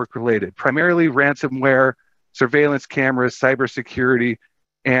 anything network related, primarily ransomware, surveillance cameras, cybersecurity,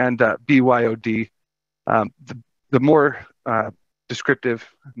 and BYOD. The more descriptive,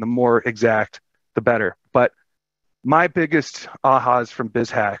 the more exact, the better. But my biggest ahas from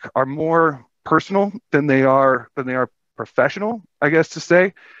BizHack are more personal than they are professional, I guess to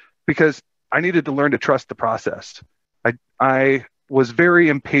say, because I needed to learn to trust the process. I was very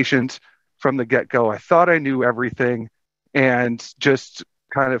impatient from the get-go. I thought I knew everything and just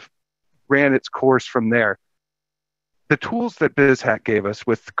kind of ran its course from there. The tools that BizHack gave us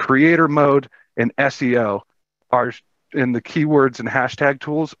with creator mode and SEO and the keywords and hashtag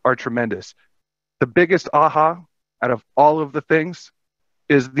tools are tremendous. The biggest aha out of all of the things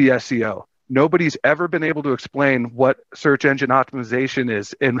is the SEO. Nobody's ever been able to explain what search engine optimization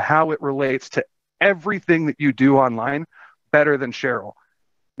is and how it relates to everything that you do online better than Cheryl.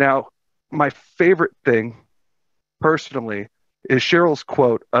 Now, my favorite thing personally is Cheryl's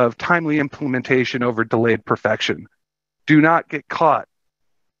quote of timely implementation over delayed perfection. Do not get caught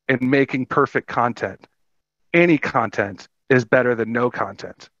in making perfect content. Any content is better than no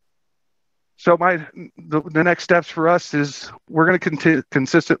content. So the next steps for us is we're going to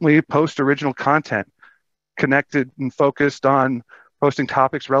consistently post original content, connected and focused on posting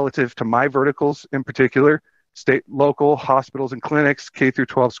topics relative to my verticals in particular, state, local, hospitals and clinics, K through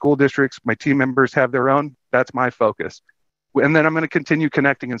 12 school districts. My team members have their own. That's my focus. And then I'm going to continue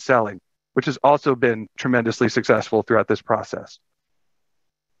connecting and selling, which has also been tremendously successful throughout this process.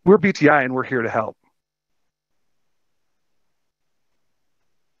 We're BTI and we're here to help.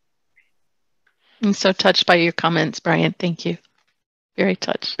 I'm so touched by your comments, Brian. Thank you. Very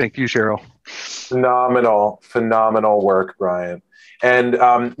touched. Thank you, Cheryl. Phenomenal work, Brian. And,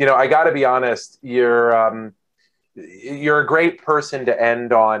 I got to be honest, you're a great person to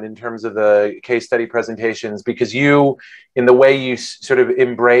end on in terms of the case study presentations, because you, in the way you sort of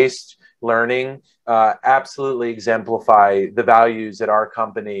embraced learning, absolutely exemplify the values that our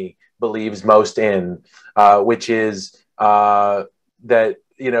company believes most in, which is that,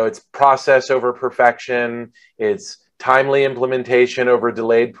 it's process over perfection, it's timely implementation over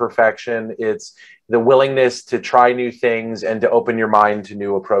delayed perfection. It's the willingness to try new things and to open your mind to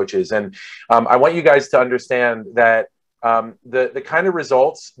new approaches. And I want you guys to understand that the kind of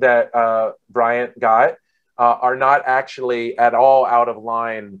results that Bryant got are not actually at all out of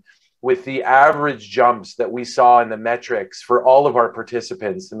line with the average jumps that we saw in the metrics for all of our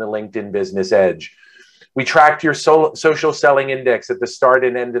participants in the LinkedIn Business Edge. We tracked your social selling index at the start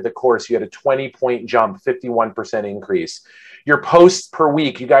and end of the course. You had a 20-point jump, 51% increase. Your posts per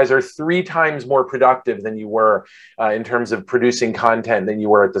week, you guys are 3 times more productive than you were in terms of producing content than you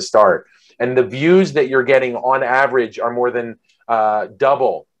were at the start. And the views that you're getting on average are more than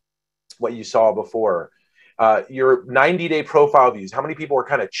double what you saw before. Your 90-day profile views, how many people are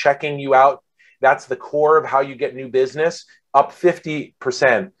kind of checking you out? That's the core of how you get new business, up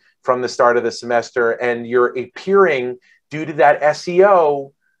 50% from the start of the semester. And you're appearing due to that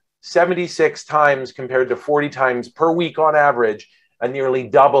SEO 76 times compared to 40 times per week on average, a nearly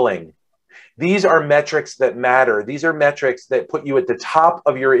doubling. These are metrics that matter. These are metrics that put you at the top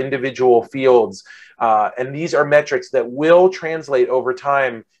of your individual fields. And these are metrics that will translate over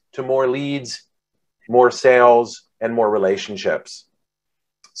time to more leads, more sales, and more relationships.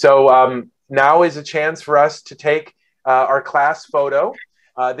 So now is a chance for us to take our class photo.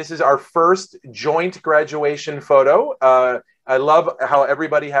 This is our first joint graduation photo. I love how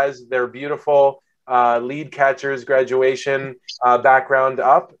everybody has their beautiful lead catchers graduation background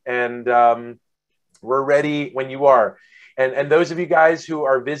up, and we're ready when you are. And those of you guys who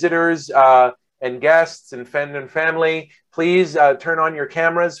are visitors and guests and friends and family, please turn on your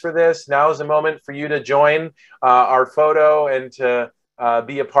cameras for this. Now is the moment for you to join our photo and to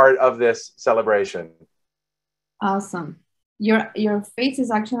be a part of this celebration. Awesome. Your face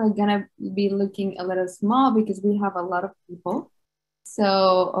is actually gonna be looking a little small because we have a lot of people.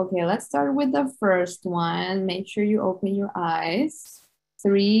 So, okay, let's start with the first one. Make sure you open your eyes.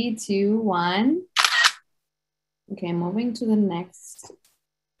 3, 2, 1. Okay, moving to the next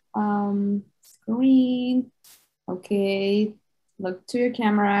screen. Okay, look to your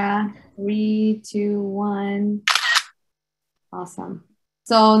camera. 3, 2, 1. Awesome.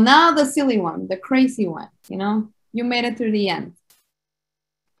 So now the silly one, the crazy one, you know, you made it through the end.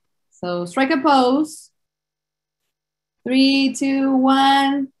 So strike a pose. 3, 2,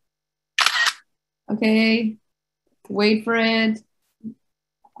 1. Okay, wait for it.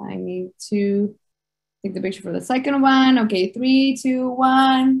 I need to take the picture for the second one. Okay, 3, 2,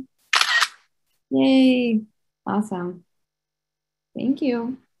 1. Yay, awesome. Thank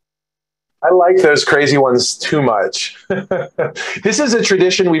you. I like those crazy ones too much. This is a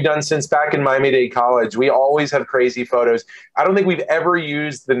tradition we've done since back in Miami-Dade College. We always have crazy photos. I don't think we've ever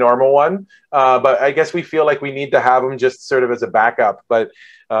used the normal one, but I guess we feel like we need to have them just sort of as a backup. But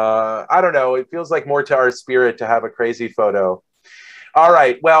I don't know, it feels like more to our spirit to have a crazy photo. All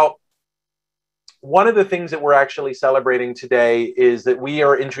right, well, one of the things that we're actually celebrating today is that we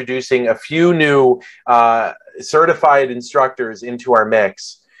are introducing a few new certified instructors into our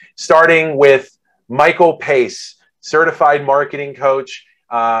mix. Starting with Michael Pace, certified marketing coach.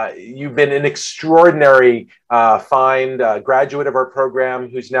 You've been an extraordinary find, graduate of our program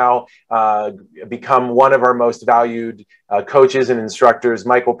who's now become one of our most valued coaches and instructors.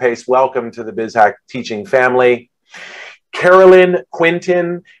 Michael Pace, welcome to the BizHack teaching family. Carolyn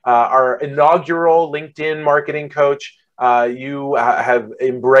Quinton, our inaugural LinkedIn marketing coach. You have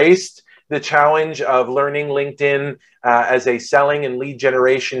embraced the challenge of learning LinkedIn as a selling and lead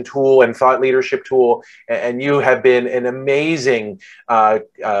generation tool and thought leadership tool. And you have been an amazing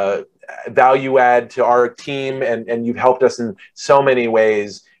value add to our team, and you've helped us in so many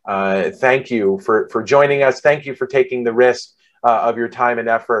ways. Thank you for joining us. Thank you for taking the risk of your time and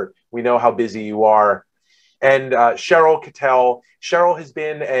effort. We know how busy you are. And Cheryl Cattell. Cheryl has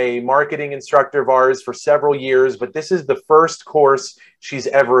been a marketing instructor of ours for several years, but this is the first course she's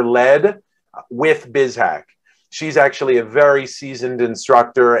ever led with BizHack. She's actually a very seasoned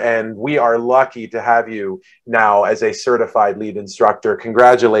instructor, and we are lucky to have you now as a certified lead instructor.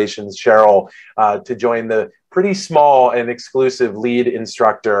 Congratulations, Cheryl, to join the pretty small and exclusive lead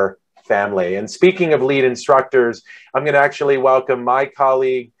instructor family. And speaking of lead instructors, I'm going to actually welcome my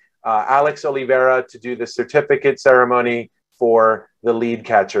colleague, Alex Oliveira, to do the certificate ceremony for the lead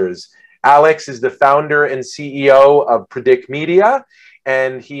catchers. Alex is the founder and CEO of Predict Media,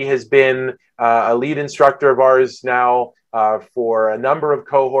 and he has been a lead instructor of ours now for a number of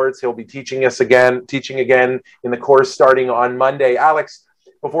cohorts. He'll be teaching again in the course starting on Monday. Alex,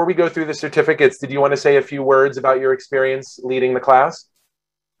 before we go through the certificates, did you want to say a few words about your experience leading the class?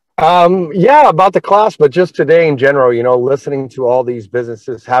 Yeah, about the class, but just today in general, you know, listening to all these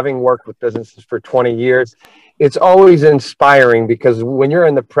businesses, having worked with businesses for 20 years, it's always inspiring because when you're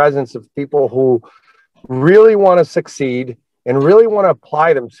in the presence of people who really want to succeed and really want to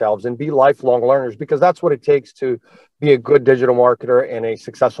apply themselves and be lifelong learners, because that's what it takes to be a good digital marketer and a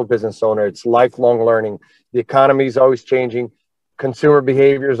successful business owner. It's lifelong learning. The economy is always changing. Consumer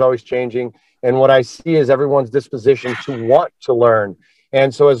behavior is always changing. And what I see is everyone's disposition to want to learn.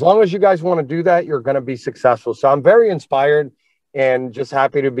 And so as long as you guys want to do that, you're going to be successful. So I'm very inspired and just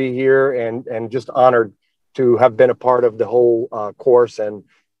happy to be here and just honored to have been a part of the whole course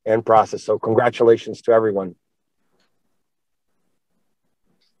and process. So congratulations to everyone.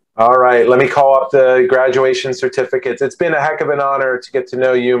 All right, let me call up the graduation certificates. It's been a heck of an honor to get to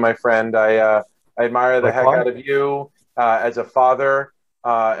know you, my friend. I admire the heck out of you as a father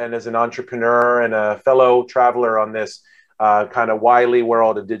and as an entrepreneur and a fellow traveler on this kind of wily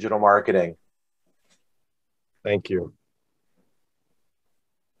world of digital marketing. Thank you.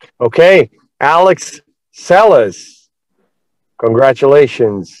 Okay, Alex Sellas,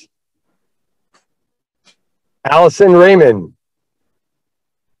 congratulations. Allison Raymond.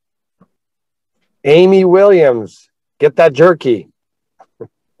 Amy Williams, get that jerky.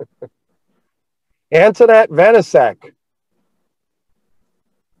 Antoinette Vanasek.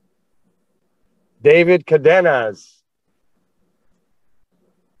 David Cadenas.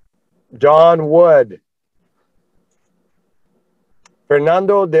 John Wood.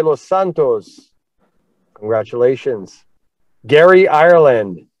 Fernando de los Santos. Congratulations. Gary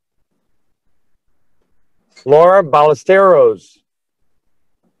Ireland. Laura Ballesteros.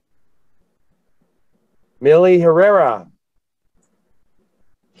 Millie Herrera.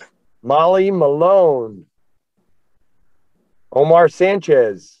 Molly Malone. Omar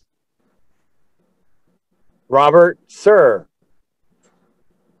Sanchez. Robert Sir.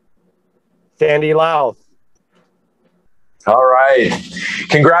 Sandy Louth. All right.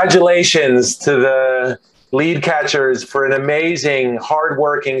 Congratulations to the lead catchers for an amazing,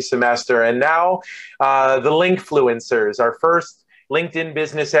 hardworking semester. And now the Linkfluencers, our first LinkedIn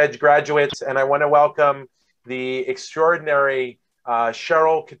Business Edge graduates. And I want to welcome the extraordinary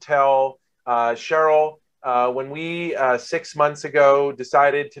Cheryl Cattell. Cheryl, when we 6 months ago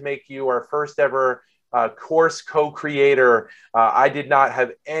decided to make you our first ever course co-creator, I did not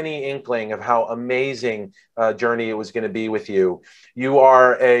have any inkling of how amazing journey it was going to be with you. You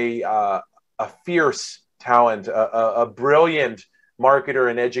are a fierce talent, a brilliant marketer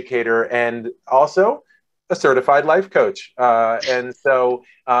and educator, and also a certified life coach. And so,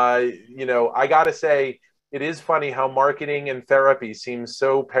 you know, I got to say, it is funny how marketing and therapy seems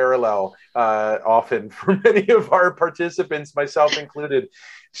so parallel often for many of our participants, myself included.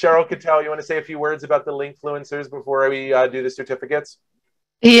 Cheryl Cattell, you want to say a few words about the Linkfluencers before we do the certificates?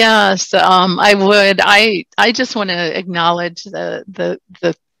 Yes, I would. I just want to acknowledge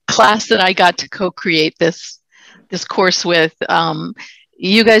the class that I got to co-create this course with.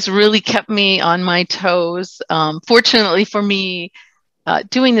 You guys really kept me on my toes. Fortunately for me,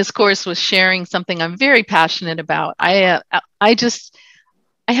 doing this course was sharing something I'm very passionate about. I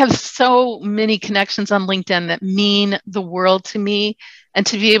have so many connections on LinkedIn that mean the world to me, and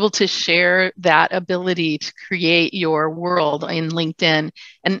to be able to share that ability to create your world in LinkedIn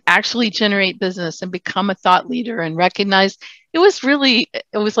and actually generate business and become a thought leader and recognize it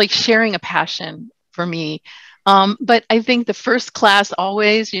was like sharing a passion for me. But I think the first class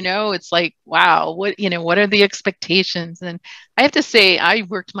always, you know, it's like, wow, what are the expectations? And I have to say, I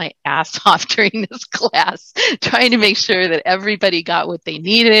worked my ass off during this class, trying to make sure that everybody got what they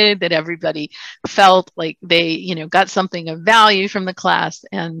needed, that everybody felt like they, you know, got something of value from the class.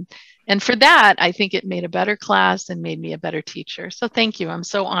 And for that, I think it made a better class and made me a better teacher. So thank you. I'm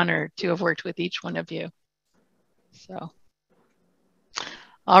so honored to have worked with each one of you. So.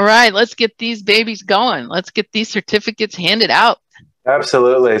 All right, let's get these babies going. Let's get these certificates handed out.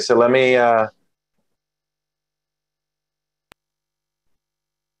 Absolutely. So let me...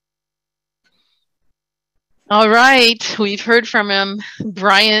 All right, we've heard from him.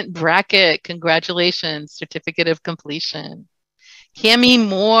 Bryant Brackett, congratulations, certificate of completion. Cami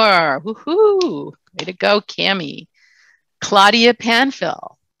Moore, woohoo, way to go, Cami. Claudia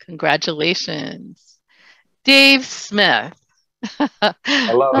Panfil, congratulations. Dave Smith.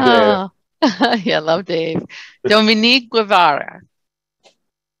 I love Dave. Yeah, I love Dave. Dominique Guevara.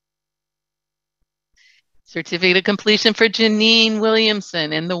 Certificate of completion for Janine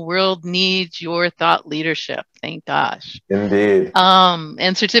Williamson, and the world needs your thought leadership. Thank gosh. Indeed.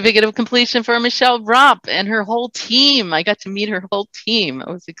 And certificate of completion for Michelle Ropp and her whole team. I got to meet her whole team. It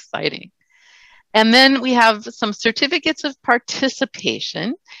was exciting. And then we have some certificates of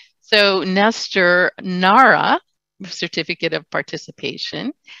participation. So Nestor Nara, certificate of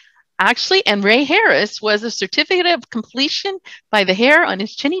participation. Actually, and Ray Harris was a certificate of completion by the hair on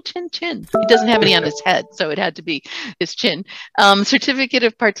his chinny chin chin. He doesn't have any on his head, so it had to be his chin. Certificate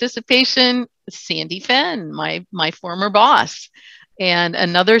of participation, Sandy Fenn, my former boss. And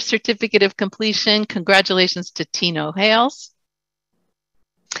another certificate of completion, congratulations to Tino Hales.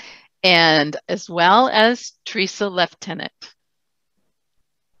 And as well as Teresa Lieutenant.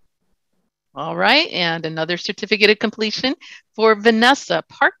 All right, and another certificate of completion for Vanessa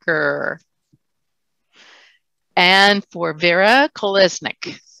Parker and for Vera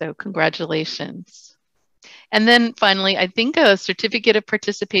Kolesnik. So congratulations. And then finally, I think a certificate of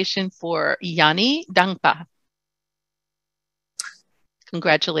participation for Yanni Dangpa.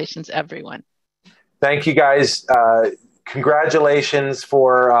 Congratulations, everyone. Thank you, guys. Congratulations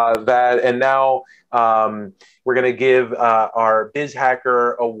for that. And now we're going to give our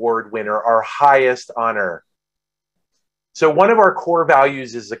BizHacker Award winner our highest honor. So one of our core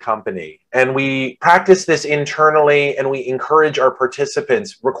values is a company, and we practice this internally, and we encourage our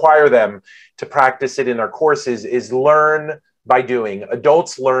participants, require them to practice it in our courses, is learn by doing.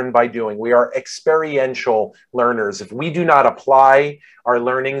 Adults learn by doing. We are experiential learners. If we do not apply our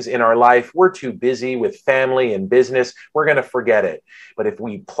learnings in our life, we're too busy with family and business. We're going to forget it. But if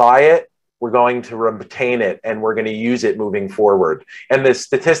we apply it, we're going to retain it, and we're going to use it moving forward. And the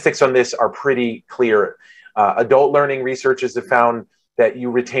statistics on this are pretty clear. Adult learning researchers have found that you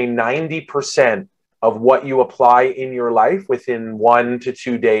retain 90% of what you apply in your life within 1 to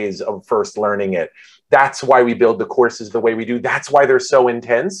 2 days of first learning it. That's why we build the courses the way we do. That's why they're so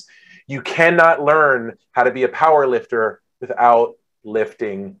intense. You cannot learn how to be a power lifter without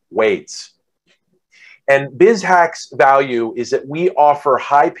lifting weights. And BizHack's value is that we offer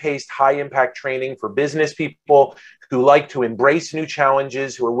high-paced, high-impact training for business people who like to embrace new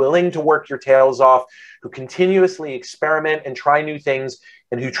challenges, who are willing to work your tails off, who continuously experiment and try new things,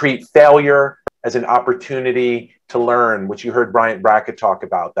 and who treat failure as an opportunity to learn, which you heard Bryant Brackett talk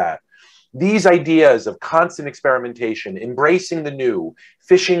about that. These ideas of constant experimentation, embracing the new,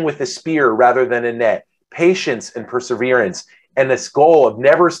 fishing with a spear rather than a net, patience and perseverance, and this goal of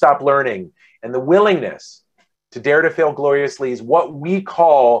never stop learning, and the willingness to dare to fail gloriously is what we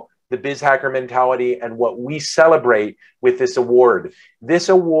call the BizHacker mentality and what we celebrate with this award. This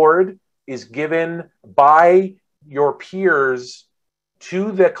award is given by your peers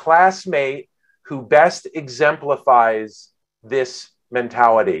to the classmate who best exemplifies this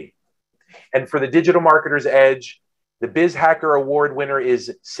mentality. And for the Digital Marketer's Edge, the BizHacker Award winner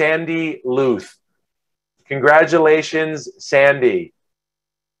is Sandy Luth. Congratulations, Sandy.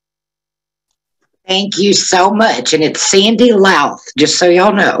 Thank you so much. And it's Sandy Louth, just so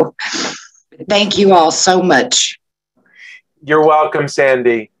y'all know. Thank you all so much. You're welcome,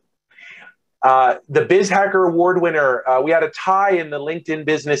 Sandy. The BizHacker Award winner, we had a tie in the LinkedIn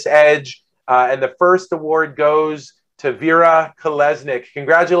Business Edge, and the first award goes to Vera Kolesnik.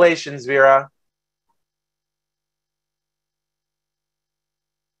 Congratulations, Vera.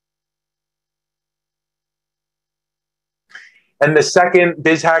 And the second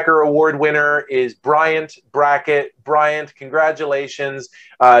BizHacker Award winner is Bryant Brackett. Bryant, congratulations.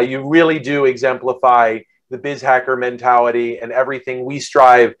 You really do exemplify the BizHacker mentality and everything we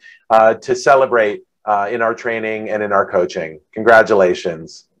strive to celebrate in our training and in our coaching.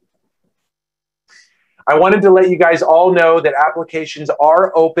 Congratulations. I wanted to let you guys all know that applications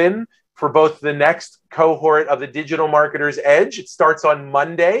are open for both the next cohort of the Digital Marketer's Edge. It starts on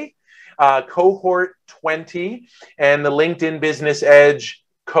Monday. Cohort 20, and the LinkedIn Business Edge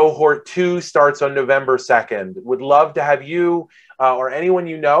Cohort 2 starts on November 2nd. Would love to have you or anyone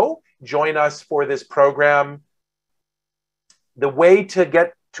you know join us for this program. The way to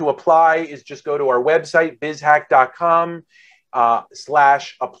get to apply is just go to our website,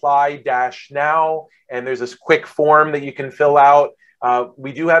 bizhack.com/apply-now, and there's this quick form that you can fill out.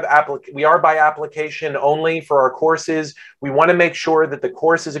 We are by application only for our courses. We want to make sure that the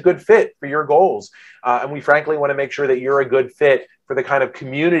course is a good fit for your goals. And we frankly want to make sure that you're a good fit for the kind of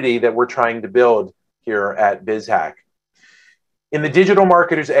community that we're trying to build here at BizHack. In the Digital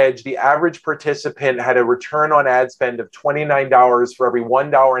Marketer's Edge, the average participant had a return on ad spend of $29 for every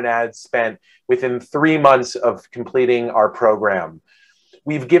 $1 in ads spent within 3 months of completing our program.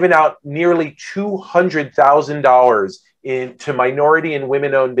 We've given out nearly $200,000 to minority and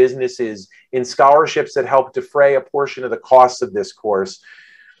women-owned businesses in scholarships that help defray a portion of the costs of this course.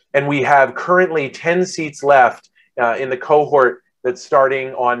 And we have currently 10 seats left in the cohort that's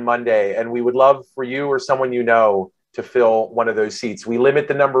starting on Monday. And we would love for you or someone you know to fill one of those seats. We limit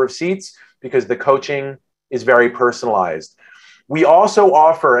the number of seats because the coaching is very personalized. We also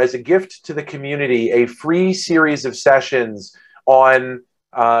offer, as a gift to the community, a free series of sessions on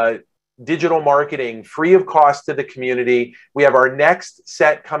digital marketing, free of cost to the community. We have our next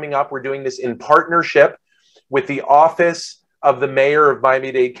set coming up. We're doing this in partnership with the Office of the Mayor of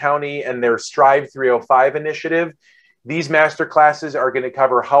Miami-Dade County and their Strive 305 initiative. These masterclasses are going to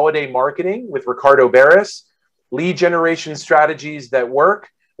cover holiday marketing with Ricardo Barris, lead generation strategies that work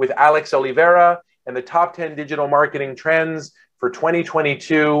with Alex Oliveira, and the top 10 digital marketing trends for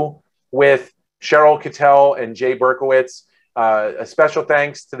 2022 with Cheryl Cattell and Jay Berkowitz. A special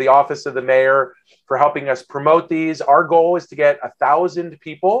thanks to the Office of the Mayor for helping us promote these. Our goal is to get 1,000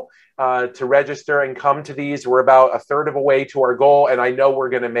 people to register and come to these. We're about a third of a way to our goal, and I know we're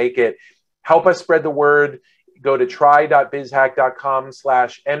going to make it. Help us spread the word. Go to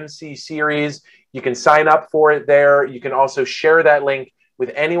try.bizhack.com/MC series. You can sign up for it there. You can also share that link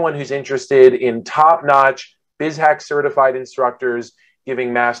with anyone who's interested in top-notch BizHack certified instructors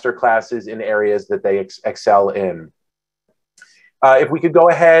giving master classes in areas that they excel in. If we could go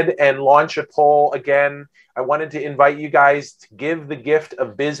ahead and launch a poll again, I wanted to invite you guys to give the gift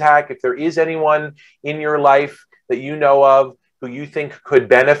of BizHack. If there is anyone in your life that you know of who you think could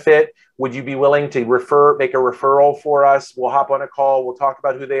benefit, would you be willing to make a referral for us? We'll hop on a call. We'll talk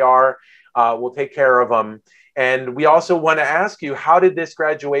about who they are. We'll take care of them. And we also want to ask you, how did this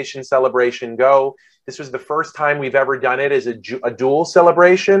graduation celebration go? This was the first time we've ever done it as a dual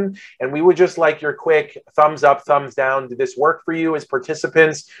celebration. And we would just like your quick thumbs up, thumbs down. Did this work for you as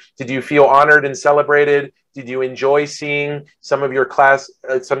participants? Did you feel honored and celebrated? Did you enjoy seeing some of your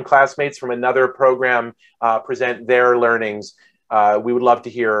some classmates from another program present their learnings? We would love to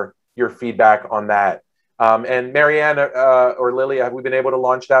hear your feedback on that. And Marianne or Lily, have we been able to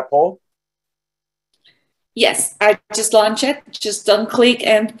launch that poll? Yes, I just launched it. Just don't click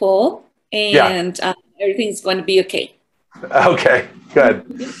end poll, and everything's going to be okay. Okay,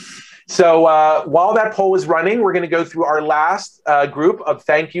 good. So while that poll is running, we're going to go through our last group of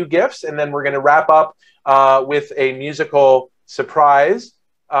thank you gifts, and then we're going to wrap up with a musical surprise.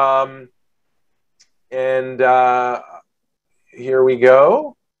 Here we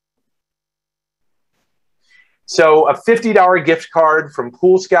go. So a $50 gift card from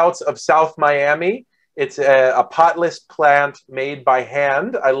Pool Scouts of South Miami. It's a potless plant made by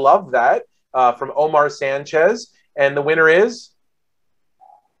hand. I love that, from Omar Sanchez. And the winner is?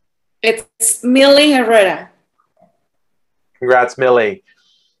 It's Millie Herrera. Congrats, Millie.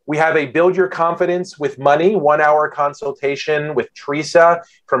 We have a Build Your Confidence with Money 1-hour consultation with Teresa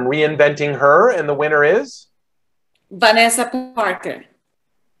from Reinventing Her. And the winner is? Vanessa Parker.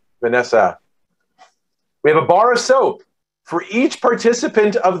 Vanessa. We have a bar of soap for each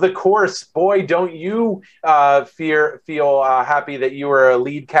participant of the course. Boy, don't you feel happy that you were a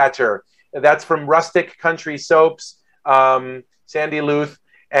lead catcher. That's from Rustic Country Soaps, Sandy Luth.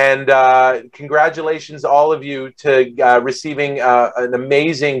 And congratulations, all of you, to receiving an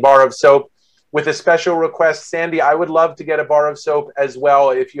amazing bar of soap. With a special request, Sandy, I would love to get a bar of soap as well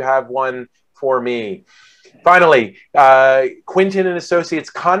if you have one for me. Finally, Quinton and Associates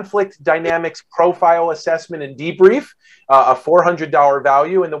Conflict Dynamics Profile Assessment and Debrief, a $400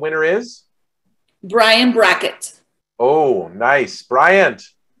 value, and the winner is? Brian Brackett. Oh, nice. Bryant.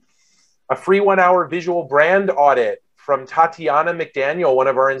 A free 1-hour visual brand audit from Tatiana McDaniel, one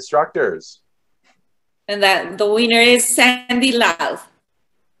of our instructors. And that the winner is Sandy Louth.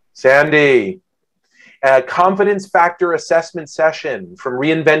 Sandy. A confidence factor assessment session from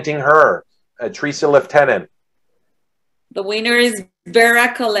Reinventing Her, Teresa Lieutenant. The winner is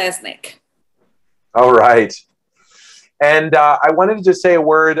Vera Kolesnik. All right. And I wanted to just say a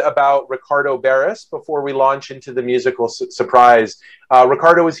word about Ricardo Barris before we launch into the musical surprise.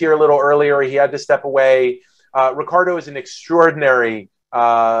 Ricardo was here a little earlier. He had to step away. Ricardo is an extraordinary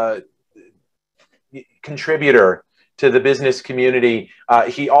contributor to the business community.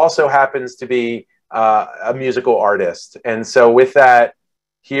 He also happens to be a musical artist. And so with that,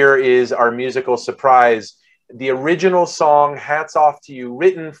 here is our musical surprise. The original song, Hats Off to You,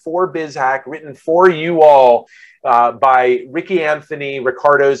 written for BizHack, written for you all, by Ricky Anthony,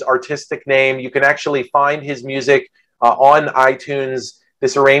 Ricardo's artistic name. You can actually find his music on iTunes.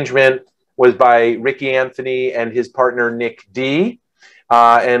 This arrangement was by Ricky Anthony and his partner, Nick D.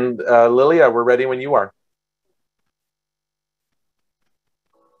 Lilia, we're ready when you are.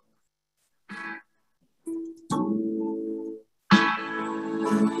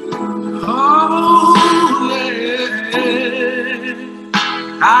 Oh, yeah.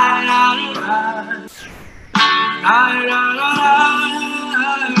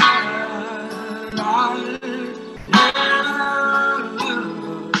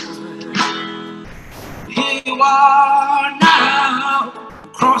 You are now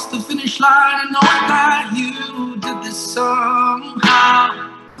cross the finish line and know that you did this somehow.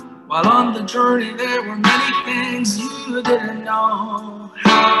 While on the journey there were many things you didn't know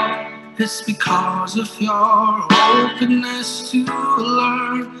how. It's because of your openness to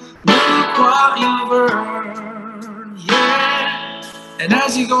learn. Look what you've earned, yeah. And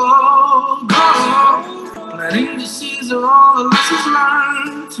as you go, planting the seeds of all the lessons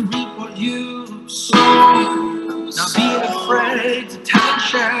learned to reap what you sow. Not being afraid to tell and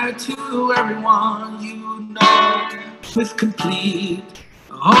share to everyone you know, with complete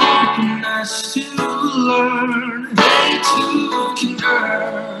openness to learn. They too can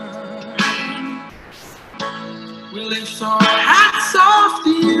learn. We lift our hats off to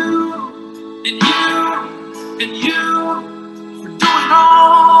you, and you, and you, for doing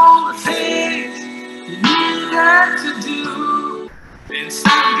all the things you needed to do.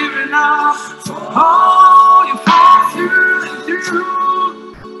 Instead of giving up for all you fought through and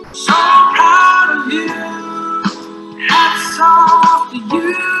through. So proud of you, hats off to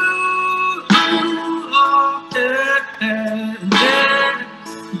you. Oh, yeah, yeah.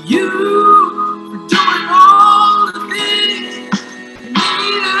 You for doing all the things you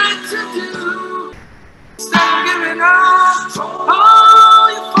needed to do. Instead of giving up for all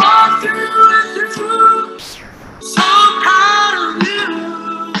you fought through and through. So proud of you,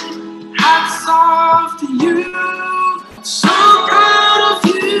 hats off to you. So proud of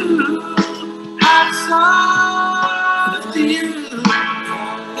you, hats off to you.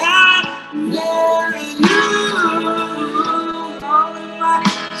 Yeah, yeah, you.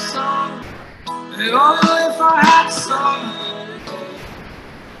 Oh, if our hats off,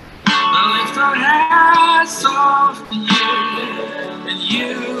 I lift our hats off to you and you.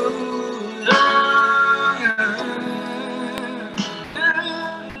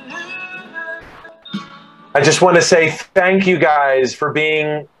 I just want to say thank you guys for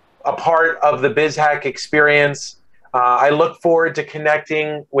being a part of the BizHack experience. I look forward to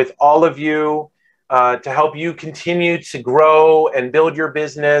connecting with all of you to help you continue to grow and build your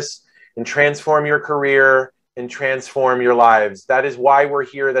business and transform your career and transform your lives. That is why we're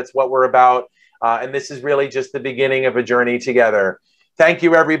here. That's what we're about. And this is really just the beginning of a journey together. Thank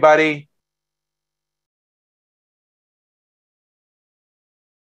you, everybody.